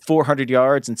 had like 400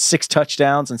 yards and 6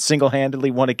 touchdowns and single-handedly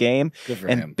won a game. Good for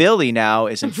and him. Billy now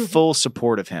is in full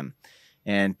support of him.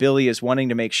 And Billy is wanting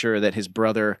to make sure that his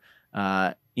brother,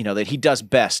 that he does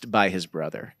best by his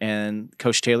brother. And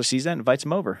Coach Taylor sees that and invites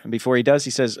him over. And before he does,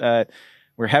 he says,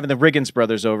 we're having the Riggins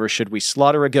brothers over. Should we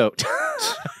slaughter a goat?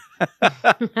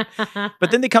 But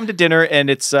then they come to dinner, and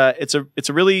it's a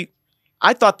really,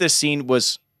 I thought this scene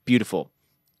was beautiful.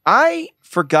 I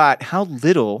forgot how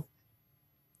little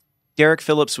Derek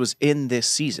Phillips was in this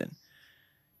season.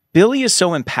 Billy is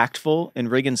so impactful in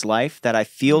Riggins' life that I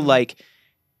feel like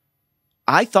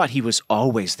I thought he was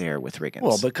always there with Riggins.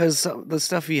 Well, because the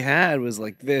stuff he had was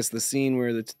like this, the scene where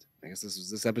I guess this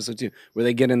was this episode too, where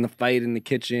they get in the fight in the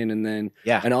kitchen, and then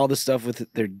and all the stuff with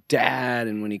their dad,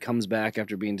 and when he comes back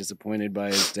after being disappointed by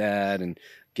his dad and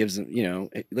gives him,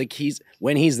 like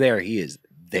when he's there, he is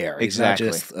there. Exactly. He's not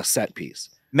just a set piece.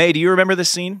 May, do you remember this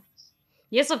scene?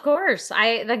 Yes, of course.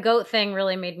 The goat thing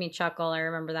really made me chuckle. I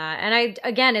remember that. And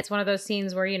again, it's one of those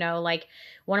scenes where, like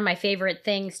one of my favorite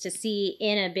things to see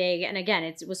in a big, and again,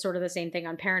 it was sort of the same thing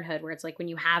on Parenthood, where it's like when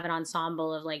you have an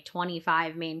ensemble of like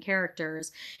 25 main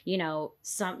characters,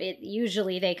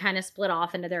 usually they kind of split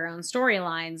off into their own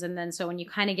storylines. And then so when you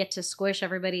kind of get to squish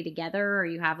everybody together, or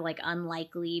you have like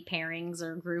unlikely pairings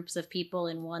or groups of people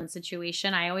in one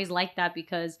situation, I always like that,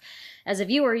 because as a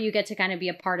viewer, you get to kind of be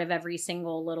a part of every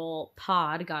single little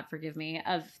pod, God forgive me,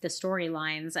 of the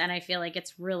storylines. And I feel like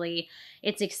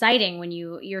it's exciting when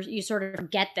you sort of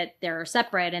get that they're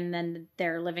separate and then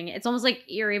they're living. It's almost like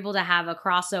you're able to have a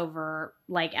crossover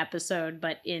like episode,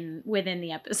 but within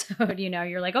the episode,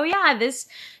 you're like, oh yeah, this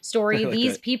story, like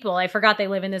these that. people, I forgot they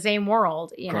live in the same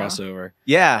world. Crossover.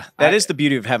 Yeah, that is the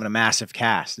beauty of having a massive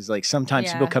cast. Is like sometimes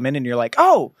Yeah. people come in and you're like,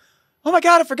 oh my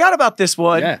God, I forgot about this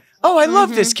one. Yeah. Oh, I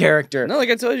love this character. No, like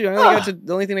I told you,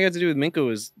 the only thing I got to do with Minka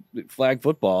was flag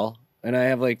football. And I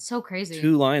have like So crazy.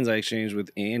 2 lines I exchanged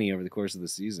with Annie over the course of the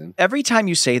season. Every time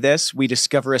you say this, we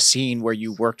discover a scene where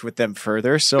you worked with them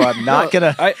further. So I'm not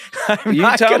gonna.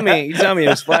 You tell me it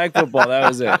was flag football. That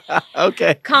was it.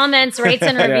 Okay. Comments, rates,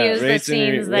 and reviews. The rates and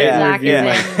scenes that yeah, Zach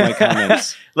yeah. is in. My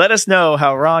comments. Let us know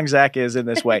how wrong Zach is in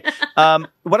this way.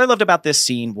 What I loved about this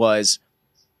scene was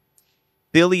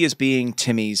Billy is being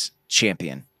Timmy's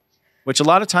champion, which a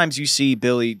lot of times you see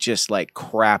Billy just like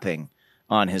crapping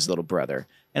on his little brother.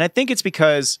 And I think it's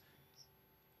because,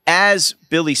 as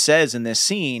Billy says in this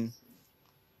scene,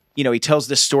 you know, he tells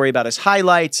this story about his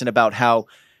highlights and about how,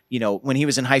 you know, when he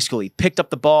was in high school, he picked up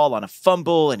the ball on a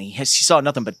fumble and he saw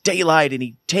nothing but daylight, and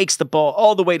he takes the ball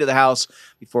all the way to the house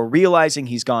before realizing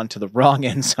he's gone to the wrong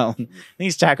end zone. And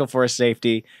he's tackled for a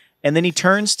safety. And then he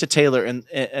turns to Taylor and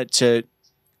to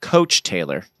Coach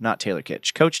Taylor, not Taylor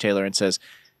Kitsch, Coach Taylor, and says,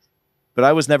 "But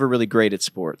I was never really great at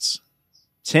sports.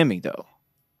 Timmy, though,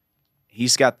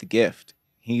 he's got the gift.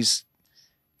 He's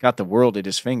got the world at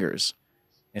his fingers.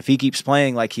 If he keeps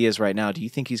playing like he is right now, do you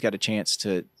think he's got a chance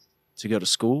to go to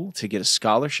school, to get a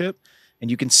scholarship?" And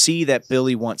you can see that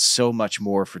Billy wants so much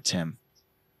more for Tim.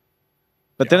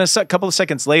 But then a couple of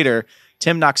seconds later,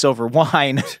 Tim knocks over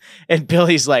wine, and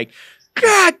Billy's like,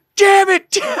 "God damn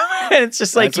it!" And it's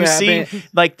just like That's you what see,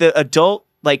 like the adult,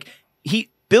 like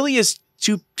Billy is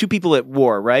two people at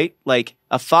war, right? Like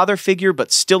a father figure,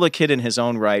 but still a kid in his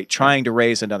own right, trying to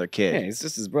raise another kid. Yeah, he's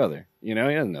just his brother. You know,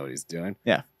 he doesn't know what he's doing.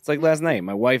 Yeah. It's like last night.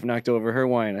 My wife knocked over her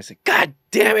wine. I said, "God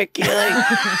damn it, Gilly."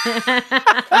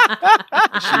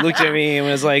 She looked at me and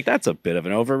was like, "That's a bit of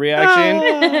an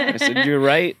overreaction." I said, "You're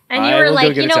right." And you were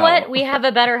like, "You know what? We have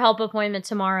a better help appointment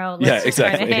tomorrow. Let's just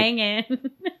try to hang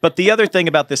in." But the other thing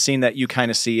about this scene that you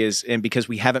kind of see is, and because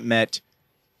we haven't met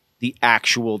the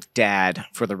actual dad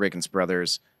for the Riggins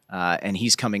brothers, and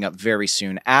he's coming up very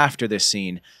soon after this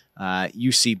scene,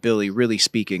 you see Billy really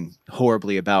speaking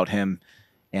horribly about him,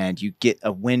 and you get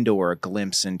a window or a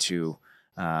glimpse into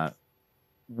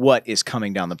what is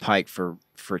coming down the pike for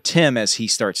Tim as he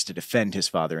starts to defend his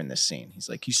father in this scene. He's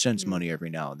like, "He sends money every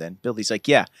now and then." Billy's like,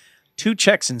 "Yeah, 2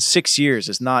 checks in 6 years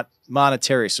is not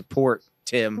monetary support,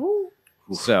 Tim." Ooh.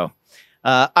 So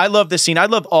I love this scene. I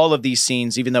love all of these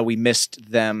scenes, even though we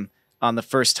missed them on the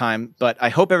first time. But I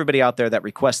hope everybody out there that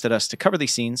requested us to cover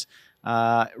these scenes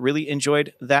really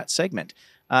enjoyed that segment.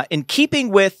 In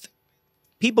keeping with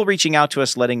people reaching out to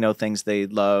us, letting know things they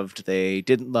loved, they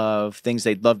didn't love, things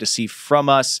they'd love to see from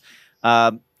us,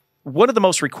 one of the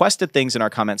most requested things in our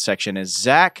comment section is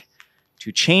Zach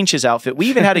to change his outfit. We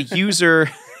even had a user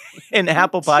in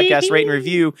Apple Podcast Rate and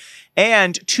Review,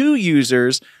 and 2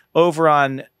 users over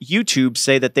on YouTube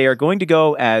say that they are going to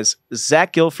go as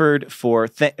Zach Gilford for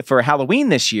Halloween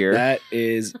this year. That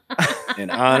is an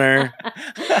honor.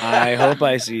 I hope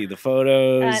I see the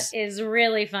photos. That is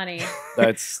really funny.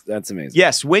 That's amazing.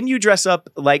 Yes, when you dress up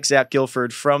like Zach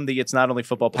Gilford from the It's Not Only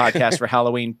Football podcast for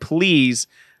Halloween, please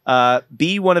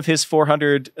be one of his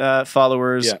 400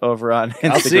 followers over on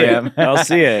Instagram. I'll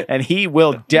see it. And he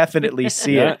will definitely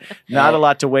see it. Not a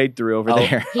lot to wade through over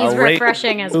there. He's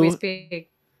refreshing as we speak.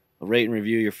 I'll rate and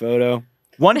review your photo.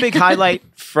 One big highlight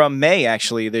from May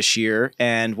actually this year,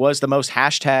 and was the most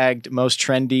hashtagged, most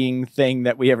trending thing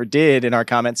that we ever did in our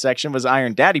comment section, was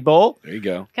Iron Daddy Bowl. There you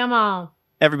go. Come on.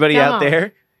 Everybody Come out on.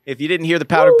 there, if you didn't hear the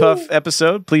Powder Puff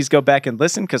episode, please go back and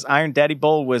listen, because Iron Daddy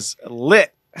Bowl was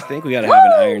lit. I think we got to have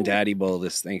an Iron Daddy Bowl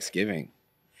this Thanksgiving.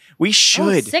 We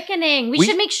should. Oh, sickening. We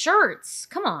should make shirts.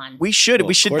 Come on. We should. Well,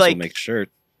 we should of course like we'll make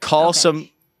shirt. call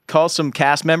some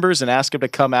cast members and ask them to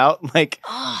come out, like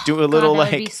do a little that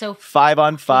would like be so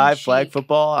 5-on-5 flag chic.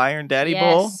 football Iron Daddy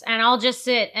Bowl. Yes, and I'll just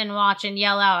sit and watch and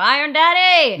yell out, "Iron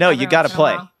Daddy!" No, you every got to once in a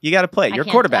play. while. You got to play. I You're can't.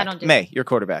 I quarterback. don't do May, you're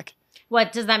quarterback.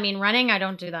 What does that mean? Running? I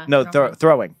don't do that. No, I don't run.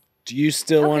 throwing. Do you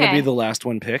still want to Okay. be the last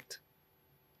one picked?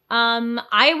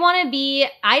 I want to be.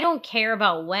 I don't care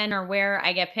about when or where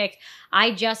I get picked.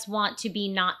 I just want to be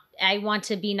not. I want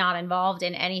to be not involved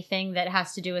in anything that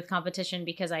has to do with competition,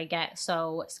 because I get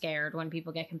so scared when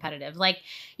people get competitive. Like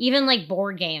even like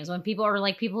board games, when people are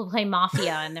like people play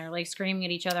Mafia and they're like screaming at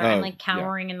each other. I'm like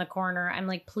cowering in the corner. I'm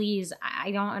like, please,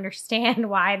 I don't understand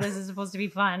why this is supposed to be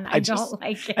fun. I don't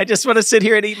like it. I just want to sit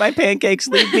here and eat my pancakes.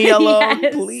 Leave me alone,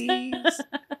 Yes. please.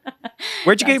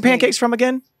 Where'd you get your That's me. pancakes from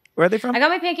again? Where are they from? I got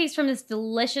my pancakes from this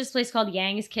delicious place called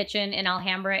Yang's Kitchen in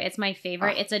Alhambra. It's my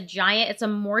favorite. It's a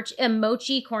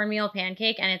mochi cornmeal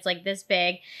pancake, and it's like this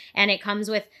big, and it comes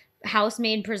with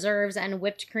house-made preserves and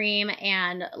whipped cream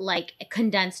and like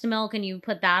condensed milk, and you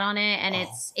put that on it, and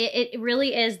it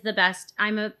really is the best.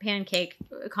 I'm a pancake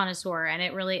connoisseur, and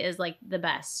it really is like the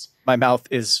best. My mouth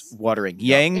is watering.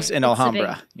 Yang's and it's a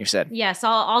Alhambra, you said. Yes,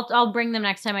 I'll bring them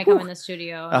next time I come in the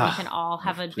studio, and we can all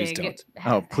have a please big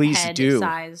please do.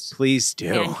 head-sized Please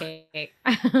do. pancake.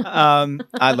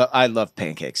 I love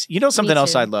pancakes. You know something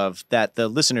else too. I love that the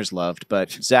listeners loved,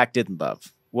 but Zach didn't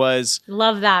love was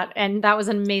Love that, and that was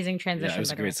an amazing transition. Yeah, it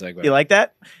was a by the way. great segue. you like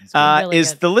that? really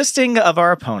Is good. the listing of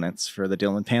our opponents for the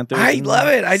Dillon Panthers. I in love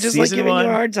it. I just like season giving one.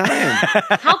 you a hard time.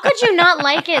 How could you not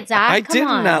like it, Zach? I Come did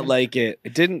on. not like it. I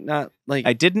didn't not like.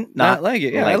 I didn't not like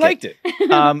it. Yeah, I like liked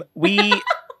it. We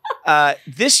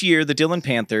this year the Dillon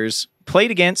Panthers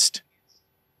played against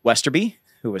Westerby,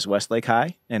 who was Westlake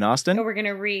High in Austin. Oh, we're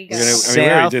gonna re. We're gonna- I mean, we South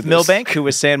already did this. Millbank, who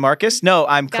was San Marcos. No,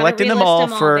 I'm Gotta collecting them relist all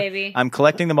them all, for. baby. I'm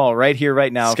collecting them all right here,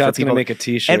 right now. Scott's for people. gonna make a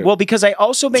T-shirt. And well, because I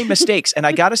also made mistakes, and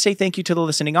I got to say thank you to the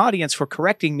listening audience for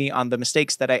correcting me on the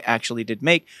mistakes that I actually did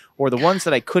make, or the ones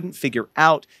that I couldn't figure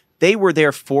out. They were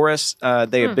there for us.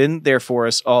 They have been there for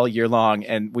us all year long,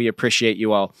 and we appreciate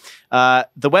you all.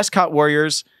 The Westcott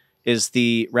Warriors is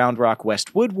the Round Rock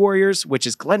Westwood Warriors, which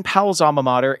is Glenn Powell's alma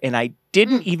mater, and I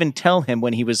didn't even tell him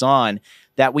when he was on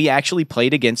that we actually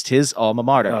played against his alma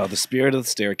mater. Oh, the spirit of the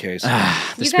staircase. The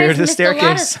You spirit guys of the missed a lot of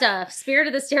staircase. stuff. Spirit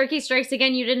of the Staircase strikes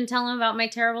again. You didn't tell him about my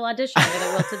terrible audition or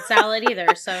the wilted salad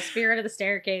either. So Spirit of the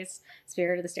Staircase.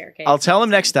 Spirit of the Staircase. I'll tell him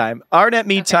next time. Arnett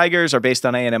Mead Okay. Tigers are based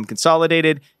on A&M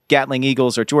Consolidated. Gatling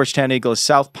Eagles or Georgetown Eagles.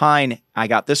 South Pine, I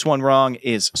got this one wrong,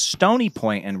 is Stony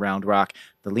Point and Round Rock.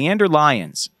 The Leander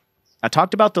Lions. I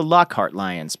talked about the Lockhart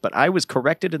Lions, but I was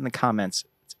corrected in the comments.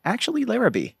 It's actually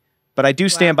Larrabee. But I do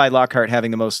stand by Lockhart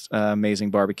having the most amazing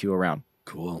barbecue around.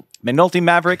 Cool. Minulte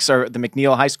Mavericks are the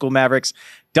McNeil High School Mavericks.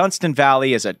 Dunstan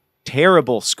Valley is a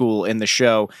terrible school in the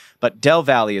show, but Del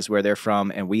Valley is where they're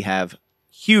from, and we have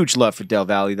huge love for Del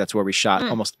Valley. That's where we shot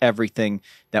almost everything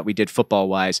that we did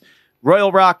football-wise.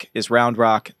 Royal Rock is Round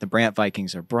Rock. The Brant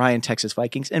Vikings are Bryan, Texas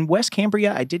Vikings. And West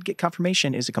Cambria, I did get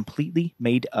confirmation, is a completely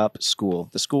made-up school.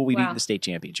 The school we beat in the state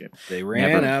championship. They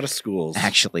ran out of schools.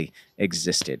 Actually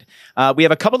existed. We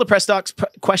have a couple of press docs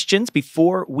questions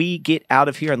before we get out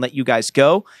of here and let you guys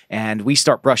go. And we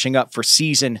start brushing up for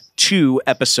season 2,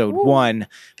 episode 1,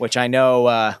 which I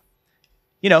know,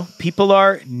 people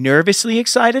are nervously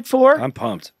excited for. I'm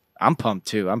pumped. I'm pumped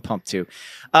too.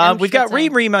 I'm We've got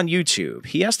schwitzing. Reem on YouTube.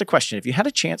 He asked the question, if you had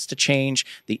a chance to change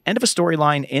the end of a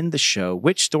storyline in the show,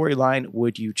 which storyline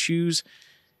would you choose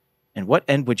and what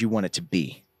end would you want it to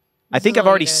be? I think I've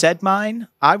already said mine.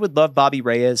 I would love Bobby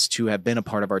Reyes to have been a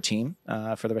part of our team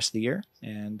for the rest of the year.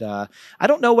 And I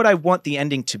don't know what I want the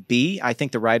ending to be. I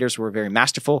think the writers were very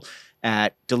masterful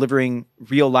at delivering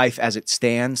real life as it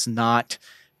stands, not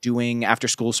doing after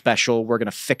school special. We're going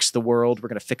to fix the world. We're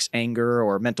going to fix anger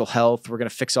or mental health. We're going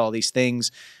to fix all these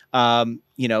things.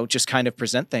 Just kind of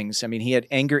present things. I mean, he had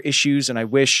anger issues, and I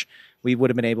wish we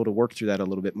would have been able to work through that a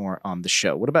little bit more on the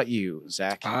show. What about you,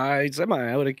 Zach? I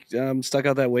would have stuck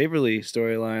out that Waverly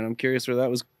storyline. I'm curious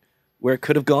where it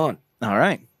could have gone. All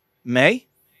right. May?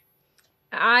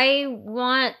 I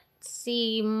want to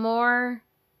see more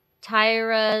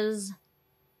Tyra's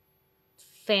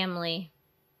family.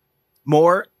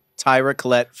 More Tyra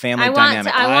Collette family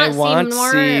dynamic. I want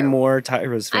to see more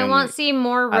Tyra's family. I want to see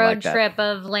more I like road that. trip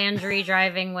of Landry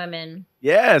driving women.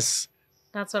 Yes.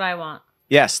 That's what I want.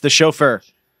 Yes, the chauffeur.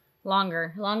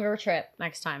 Longer trip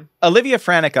next time. Olivia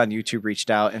Franick on YouTube reached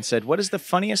out and said, what is the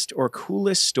funniest or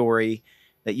coolest story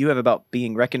that you have about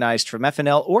being recognized from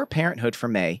FNL or Parenthood for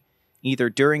May, either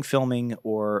during filming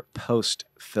or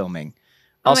post-filming?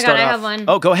 Oh my God, I have one.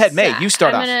 Oh, go ahead, May. You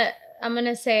start off. I'm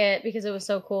gonna say it because it was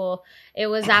so cool. It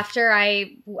was after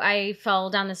I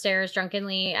fell down the stairs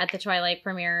drunkenly at the Twilight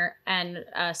premiere and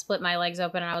split my legs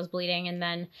open and I was bleeding. And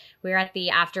then we were at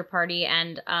the after party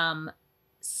and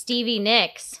Stevie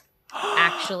Nicks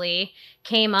actually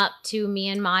came up to me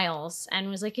and Miles and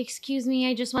was like, "Excuse me,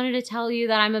 I just wanted to tell you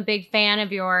that I'm a big fan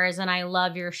of yours and I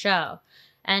love your show."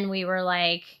 And we were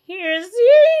like, "Here's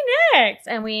Stevie Nicks."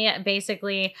 And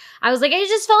I was like, "I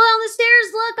just fell down the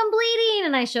stairs. Look, I'm bleeding."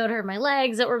 And I showed her my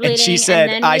legs that were bleeding. And she said,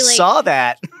 then I saw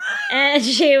that. And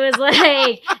she was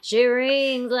like, "She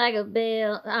rings like a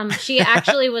bell." She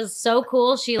actually was so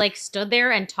cool. She stood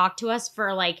there and talked to us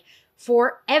for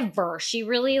forever. She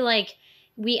really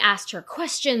we asked her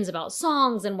questions about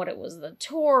songs and what it was, the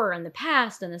tour and the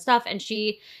past and the stuff. And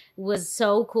she was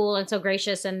so cool and so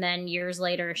gracious. And then years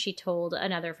later, she told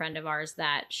another friend of ours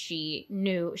that she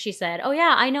knew. She said, "Oh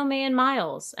yeah, I know May and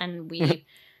Miles." And we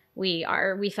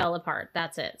we fell apart.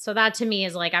 That's it. So that to me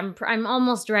is like I'm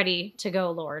almost ready to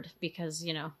go, Lord, because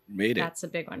Made it. that's a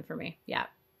big one for me. Yeah.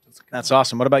 That's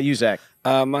awesome. What about you, Zach?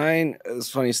 Mine is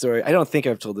a funny story. I don't think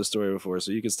I've told this story before,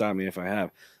 so you can stop me if I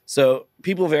have. So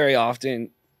people very often,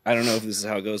 I don't know if this is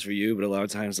how it goes for you, but a lot of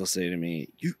times they'll say to me,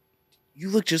 you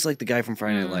look just like the guy from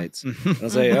Friday Night Lights. And I'll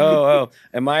say, oh.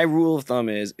 And my rule of thumb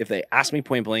is if they ask me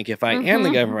point blank if I am the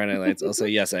guy from Friday Night Lights, I'll say,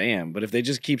 yes, I am. But if they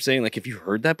just keep saying, like, if you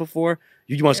heard that before,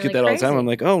 you must get that all the time. I'm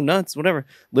like, oh, nuts, whatever.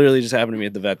 Literally just happened to me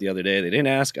at the vet the other day. They didn't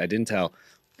ask. I didn't tell.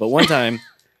 But one time,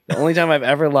 the only time I've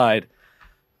ever lied,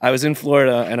 I was in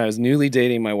Florida and I was newly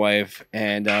dating my wife,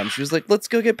 and she was like, let's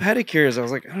go get pedicures. I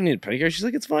was like, I don't need a pedicure. She's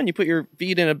like, it's fun. You put your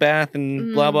feet in a bath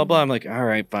and blah, blah, blah. I'm like, all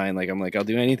right, fine. Like, I'm like, I'll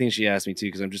do anything she asks me to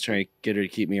because I'm just trying to get her to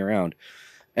keep me around.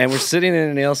 And we're sitting in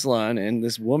a nail salon, and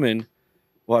this woman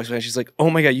walks by and she's like,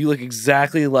 oh my God, you look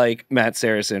exactly like Matt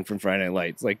Saracen from Friday Night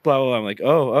Lights. Like, blah, blah, blah. I'm like,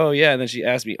 oh, yeah. And then she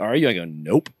asked me, are you? I go,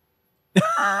 nope.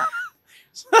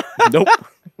 Nope.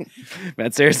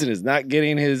 Matt Saracen is not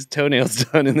getting his toenails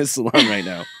done in this salon right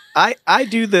now. I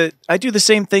do the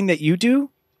same thing that you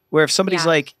do, where if somebody's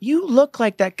like, you look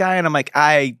like that guy, and I'm like,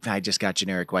 I just got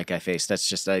generic white guy face. That's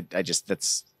just I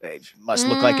must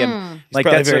look like him. Like,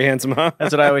 that's very handsome, huh?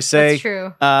 That's what I always say. That's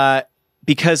true.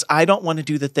 Because I don't want to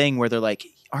do the thing where they're like,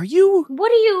 are you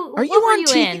on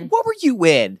TV? In? What were you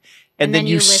in? And then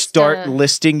you start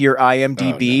listing your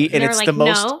IMDb, and it's the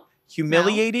most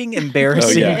humiliating,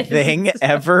 embarrassing thing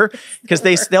ever, because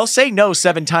they'll say no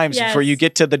 7 times before you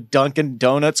get to the Dunkin'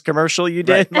 Donuts commercial you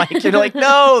did. Right. Like, you're like,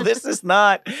 no, this is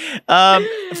not.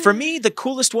 For me, the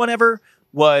coolest one ever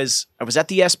was I was at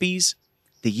the ESPYs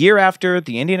the year after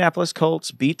the Indianapolis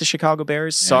Colts beat the Chicago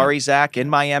Bears. Yeah. Sorry, Zach, in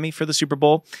Miami for the Super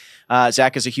Bowl.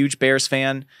 Zach is a huge Bears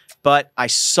fan, but I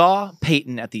saw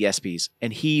Peyton at the ESPYs,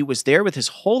 and he was there with his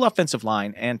whole offensive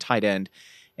line and tight end.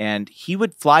 And he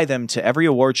would fly them to every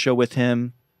award show with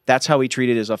him. That's how he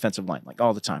treated his offensive line, like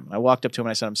all the time. And I walked up to him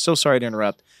and I said, I'm so sorry to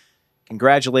interrupt.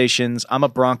 Congratulations. I'm a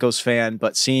Broncos fan,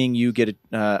 but seeing you get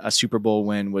a Super Bowl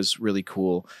win was really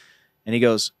cool. And he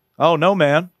goes, oh, no,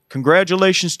 man.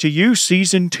 Congratulations to you,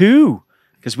 season 2.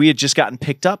 Because we had just gotten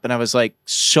picked up. And I was like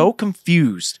so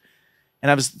confused. And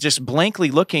I was just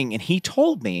blankly looking. And he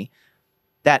told me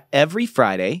that every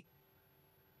Friday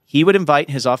he would invite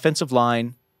his offensive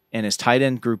line and his tight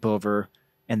end group over,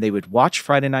 and they would watch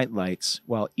Friday Night Lights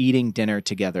while eating dinner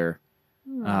together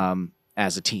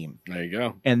as a team. There you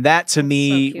go. And that to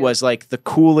me was like the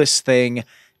coolest thing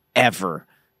ever.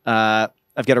 I've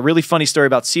got a really funny story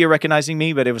about Sia recognizing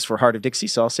me, but it was for Heart of Dixie,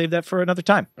 so I'll save that for another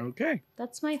time. Okay.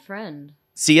 That's my friend.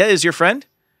 Sia is your friend?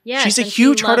 Yeah. She's a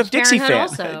huge Heart of Dixie fan.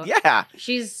 Also. Yeah.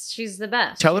 She's the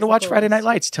best. Tell her to watch Friday Night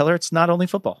Lights. Tell her it's not only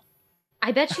football.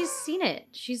 I bet she's seen it.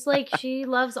 She's like, she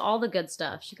loves all the good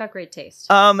stuff. She got great taste.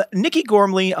 Nikki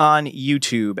Gormley on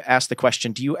YouTube asked the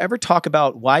question, do you ever talk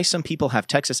about why some people have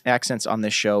Texas accents on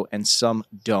this show and some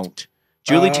don't?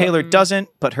 Julie Taylor doesn't,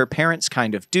 but her parents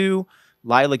kind of do.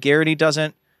 Lila Garrity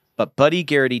doesn't, but Buddy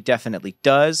Garrity definitely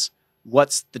does.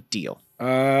 What's the deal?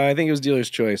 I think it was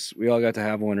dealer's choice. We all got to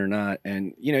have one or not.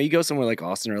 And, you go somewhere like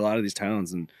Austin or a lot of these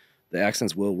towns, and the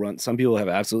accents will run. Some people have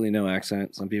absolutely no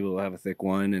accent. Some people will have a thick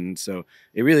one. And so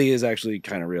it really is actually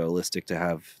kind of realistic to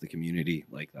have the community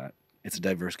like that. It's a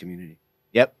diverse community.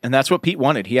 Yep. And that's what Pete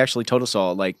wanted. He actually told us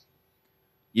all, like,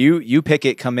 you pick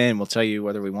it, come in, we'll tell you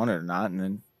whether we want it or not. And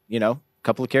then, a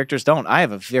couple of characters don't. I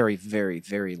have a very, very,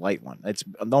 very light one. It's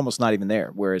almost not even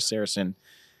there. Whereas Saracen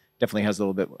definitely has a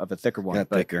little bit of a thicker one.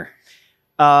 Thicker.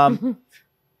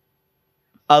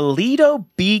 Alito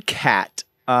B. Cat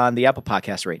on the Apple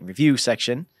Podcast rate and review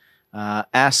section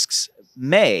asks,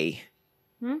 May,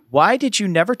 why did you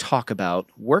never talk about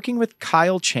working with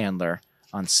Kyle Chandler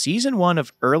on season 1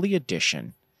 of Early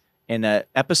Edition in an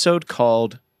episode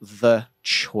called The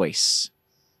Choice?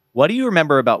 What do you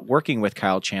remember about working with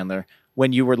Kyle Chandler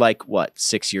when you were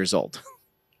 6 years old?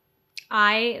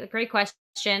 Great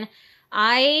question.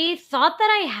 I thought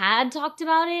that I had talked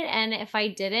about it, and if I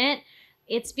didn't,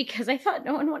 it's because I thought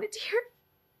no one wanted to hear it.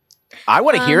 I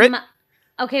want to hear it.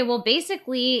 Okay, well,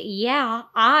 basically, yeah,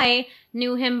 I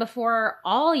knew him before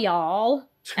all y'all,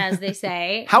 as they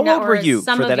say. How old were you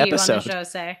for that episode? Some of you on the show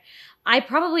say. I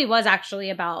probably was actually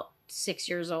about 6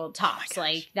 years old tops,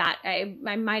 like that. I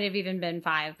might have even been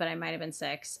 5, but I might have been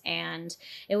 6. And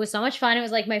it was so much fun. It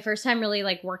was like my first time really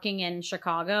working in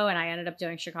Chicago, and I ended up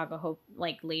doing Chicago Hope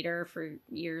later for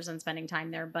years and spending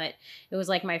time there. But it was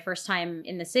my first time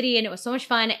in the city, and it was so much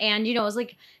fun. And it was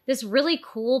this really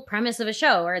cool premise of a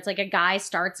show where it's a guy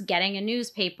starts getting a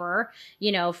newspaper,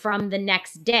 from the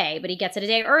next day, but he gets it a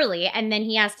day early, and then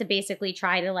he has to basically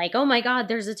try to oh my God,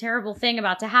 there's a terrible thing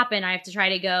about to happen. I have to try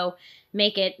to go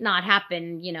make it not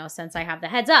happen, you know, since I have the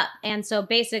heads up. And so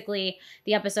basically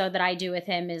the episode that I do with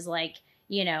him is like,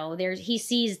 you know, he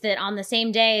sees that on the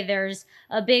same day there's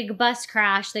a big bus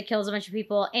crash that kills a bunch of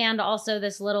people, and also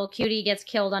this little cutie gets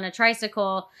killed on a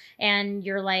tricycle, and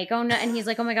you're like, oh no, and he's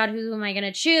like, oh my God, who am I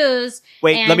gonna choose?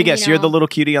 Wait, and, let me guess, you you're the know, little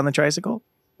cutie on the tricycle?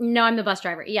 no, I'm the bus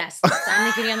driver. Yes, I'm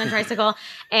the cutie on the tricycle.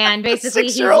 And basically,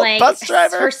 he's 6-year-old like, bus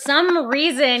driver. for some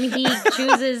reason, he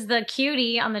chooses the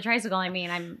cutie on the tricycle. I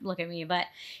mean, look at me, but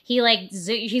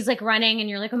he's like running, and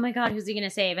you're like, oh my God, who's he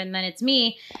gonna save? And then it's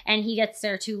me, and he gets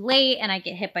there too late, and I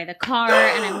get hit by the car,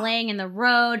 and I'm laying in the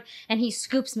road, and he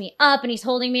scoops me up, and he's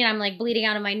holding me, and I'm like bleeding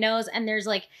out of my nose, and there's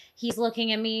like, he's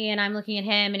looking at me, and I'm looking at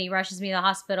him, and he rushes me to the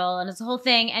hospital, and it's a whole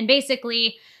thing, and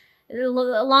basically,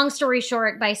 long story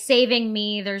short, by saving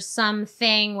me, there's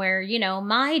something where, you know,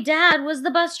 my dad was the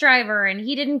bus driver and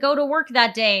he didn't go to work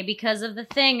that day because of the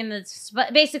thing. And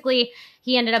basically,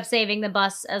 he ended up saving the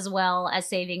bus as well as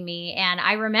saving me. And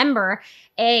I remember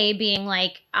being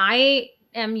like, I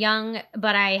am young,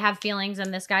 but I have feelings,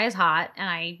 and this guy is hot, and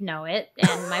I know it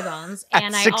in my bones.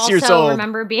 And I 6 years also old.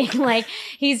 remember being like,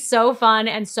 he's so fun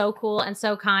and so cool and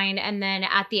so kind. And then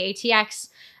at the ATX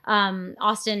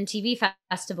Austin TV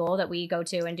festival that we go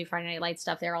to and do Friday Night Lights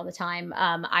stuff there all the time.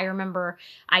 I remember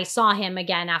I saw him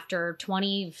again after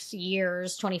 20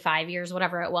 years, 25 years,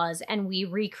 whatever it was. And we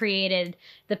recreated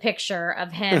the picture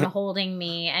of him holding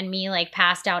me and me like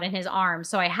passed out in his arms.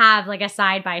 So I have like a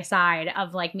side by side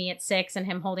of like me at 6 and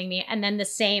him holding me. And then the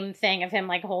same thing of him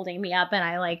like holding me up, and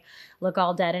I like look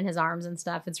all dead in his arms and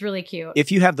stuff. It's really cute.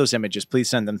 If you have those images, please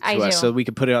send them to I us do. so we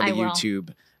can put it on the I will.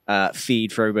 YouTube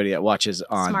feed for everybody that watches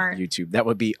on Smart. YouTube. That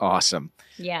would be awesome.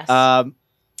 Yes.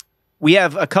 We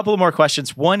have a couple of more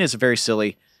questions. One is very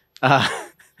silly.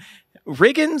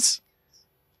 Riggins,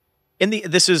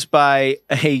 this is by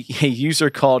a user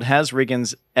called Has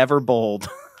Riggins Ever Bowled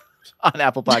on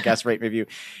Apple Podcast Rate Review.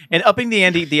 And upping the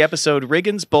ante, the episode,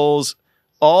 Riggins bowls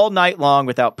all night long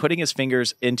without putting his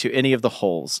fingers into any of the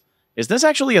holes. Is this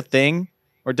actually a thing?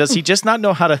 Or does he just not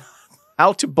know how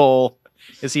to bowl?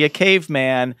 Is he a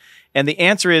caveman? And the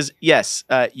answer is yes.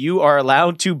 You are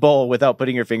allowed to bowl without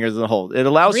putting your fingers in the hole. It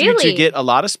allows you to Really? get a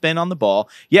lot of spin on the ball.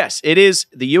 Yes, it is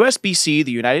the USBC,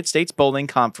 the United States Bowling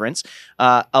Conference,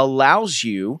 allows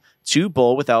you to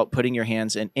bowl without putting your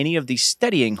hands in any of these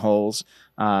steadying holes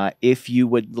if you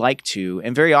would like to.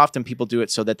 And very often people do it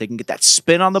so that they can get that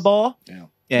spin on the ball. Yeah.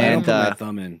 And I don't put my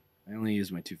thumb in. I only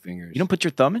use my 2 fingers. you don't put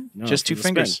your thumb in? No, Just for 2 the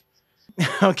fingers.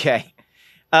 Okay.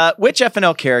 Which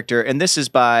FNL character, and this is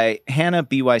by Hannah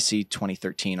BYC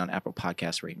 2013 on Apple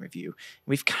Podcast Rate and Review.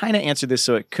 We've kind of answered this,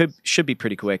 so it should be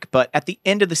pretty quick. But at the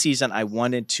end of the season, I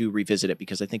wanted to revisit it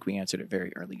because I think we answered it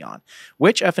very early on.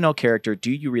 Which FNL character do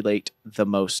you relate the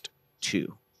most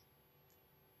to?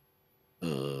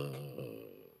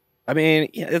 I mean,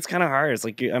 yeah, it's kind of hard. It's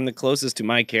like I'm the closest to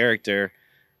my character,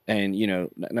 and you know,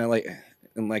 not like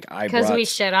and like I Because we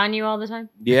shit on you all the time.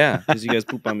 Yeah, because you guys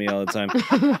poop on me all the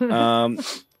time.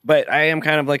 But I am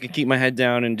kind of like a keep my head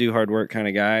down and do hard work kind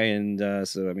of guy, and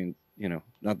so I mean, you know,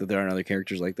 not that there aren't other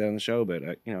characters like that on the show, but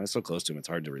you know, I'm so close to him, it's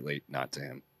hard to relate not to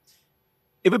him.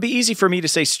 It would be easy for me to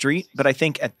say Street, but I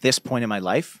think at this point in my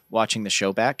life, watching the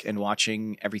show back and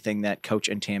watching everything that Coach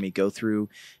and Tammy go through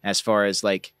as far as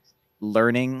like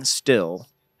learning still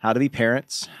how to be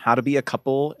parents, how to be a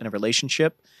couple in a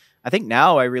relationship, I think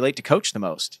now I relate to Coach the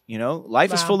most. You know,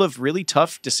 life is Wow. full of really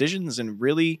tough decisions and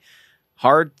really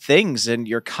hard things, and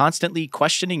you're constantly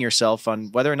questioning yourself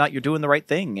on whether or not you're doing the right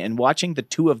thing. And watching the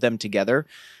two of them together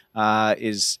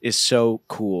is so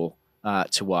cool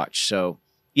to watch. So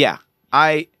yeah,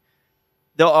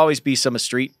 there'll always be some of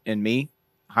Street in me,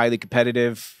 highly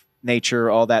competitive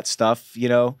nature, all that stuff, you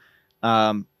know.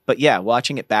 But yeah,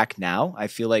 watching it back now, I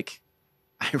feel like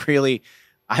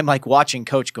I'm like watching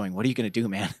Coach going, what are you going to do,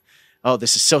 man? Oh,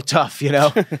 this is so tough, you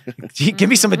know? Give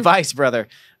me some advice, brother.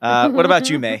 What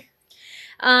about you, May?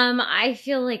 I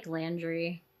feel like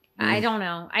Landry. I don't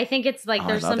know. I think it's like Oh, I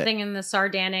there's love it. something in the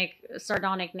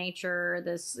sardonic nature.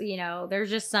 This, you know, there's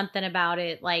just something about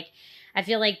it. Like, I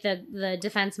feel like the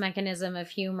defense mechanism of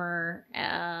humor,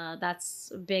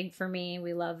 that's big for me.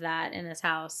 We love that in this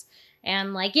house.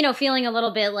 And like, you know, feeling a little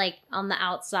bit like on the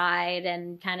outside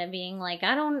and kind of being like,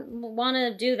 I don't want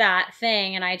to do that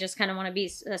thing. And I just kind of want to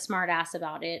be a smart ass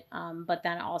about it. But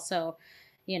then also,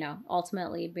 you know,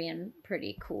 ultimately being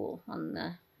pretty cool in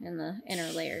the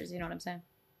inner layers. You know what I'm saying?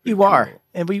 You are.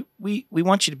 And we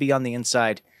want you to be on the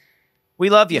inside. We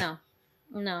love you. No.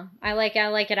 No, I like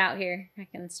it out here. I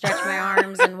can stretch my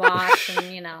arms and watch, and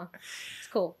it's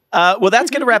cool. Well,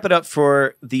 that's going to wrap it up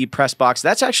for the press box.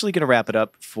 That's actually going to wrap it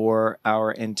up for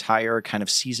our entire kind of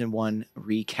season 1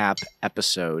 recap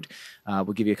episode.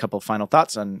 We'll give you a couple of final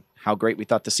thoughts on how great we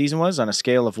thought the season was on a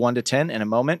scale of 1 to 10 in a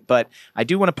moment. But I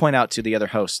do want to point out to the other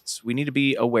hosts, we need to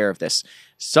be aware of this.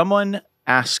 Someone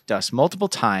asked us multiple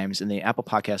times in the Apple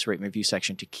Podcast rate and review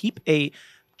section to keep a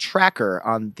tracker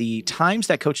on the times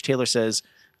that Coach Taylor says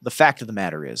the fact of the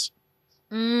matter is.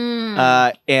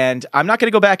 And I'm not going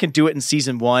to go back and do it in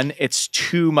season 1. It's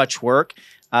too much work.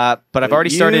 But I've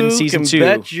already started in season 2. You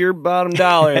can bet your bottom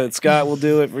dollar that Scott will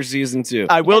do it for season 2.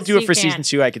 I will Yes, do it you for can. season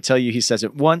 2. I can tell you he says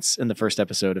it once in the first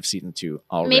episode of season 2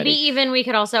 already. Maybe even we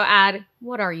could also add,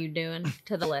 "What are you doing?"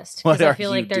 to the list, What because I are feel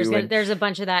you like doing? there's a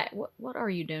bunch of that. What are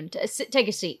you doing? Take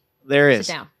a seat. There is.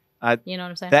 Sit down. You know what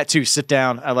I'm saying? That too. Sit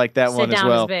down. I like that Sit one as down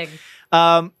well. is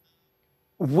big.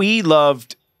 We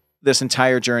loved this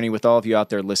entire journey with all of you out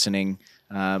there listening.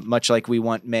 Much like we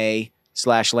want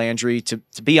May/Landry to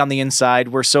be on the inside.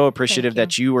 We're so appreciative Thank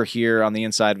that you were here on the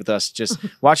inside with us, just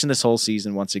watching this whole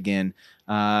season once again.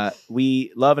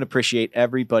 We love and appreciate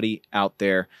everybody out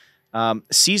there.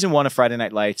 Season 1 of Friday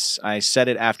Night Lights, I said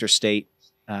it after State,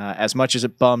 as much as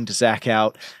it bummed Zach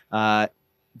out,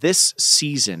 this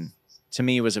season to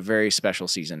me was a very special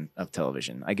season of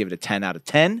television. I give it a 10 out of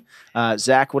 10.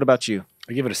 Zach, what about you?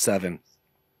 I give it a 7.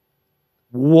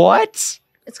 What?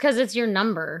 It's because it's your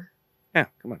number. Yeah,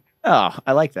 come on. Oh,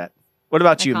 I like that. What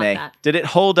about I you, caught May? that. Did it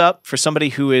hold up for somebody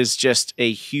who is just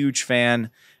a huge fan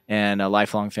and a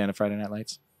lifelong fan of Friday Night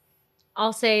Lights?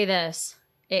 I'll say this: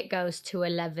 it goes to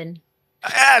 11.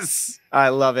 Yes! I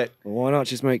love it. Well, why not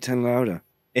just make 10 louder?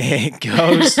 It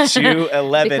goes to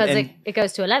 11. Because and it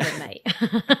goes to 11, mate.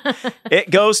 it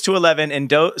goes to 11,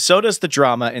 and so does the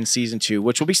drama in season 2,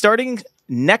 which will be starting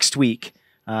next week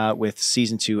with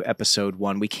season 2, episode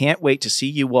 1. We can't wait to see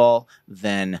you all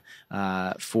then.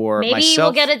 For Maybe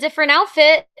myself, we'll get a different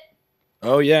outfit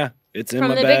Oh, yeah. It's in from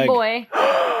my the bag. big boy.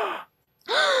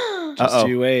 Just Uh-oh.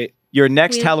 you wait. your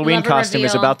next We Halloween love a costume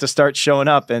is reveal. about to start showing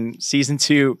up in season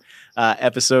 2,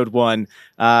 episode 1.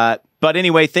 But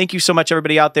anyway, thank you so much,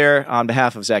 everybody out there. On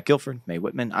behalf of Zach Gilford, Mae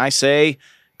Whitman, I say,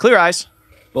 clear eyes.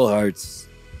 Full hearts.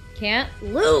 Can't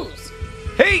lose.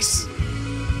 Peace.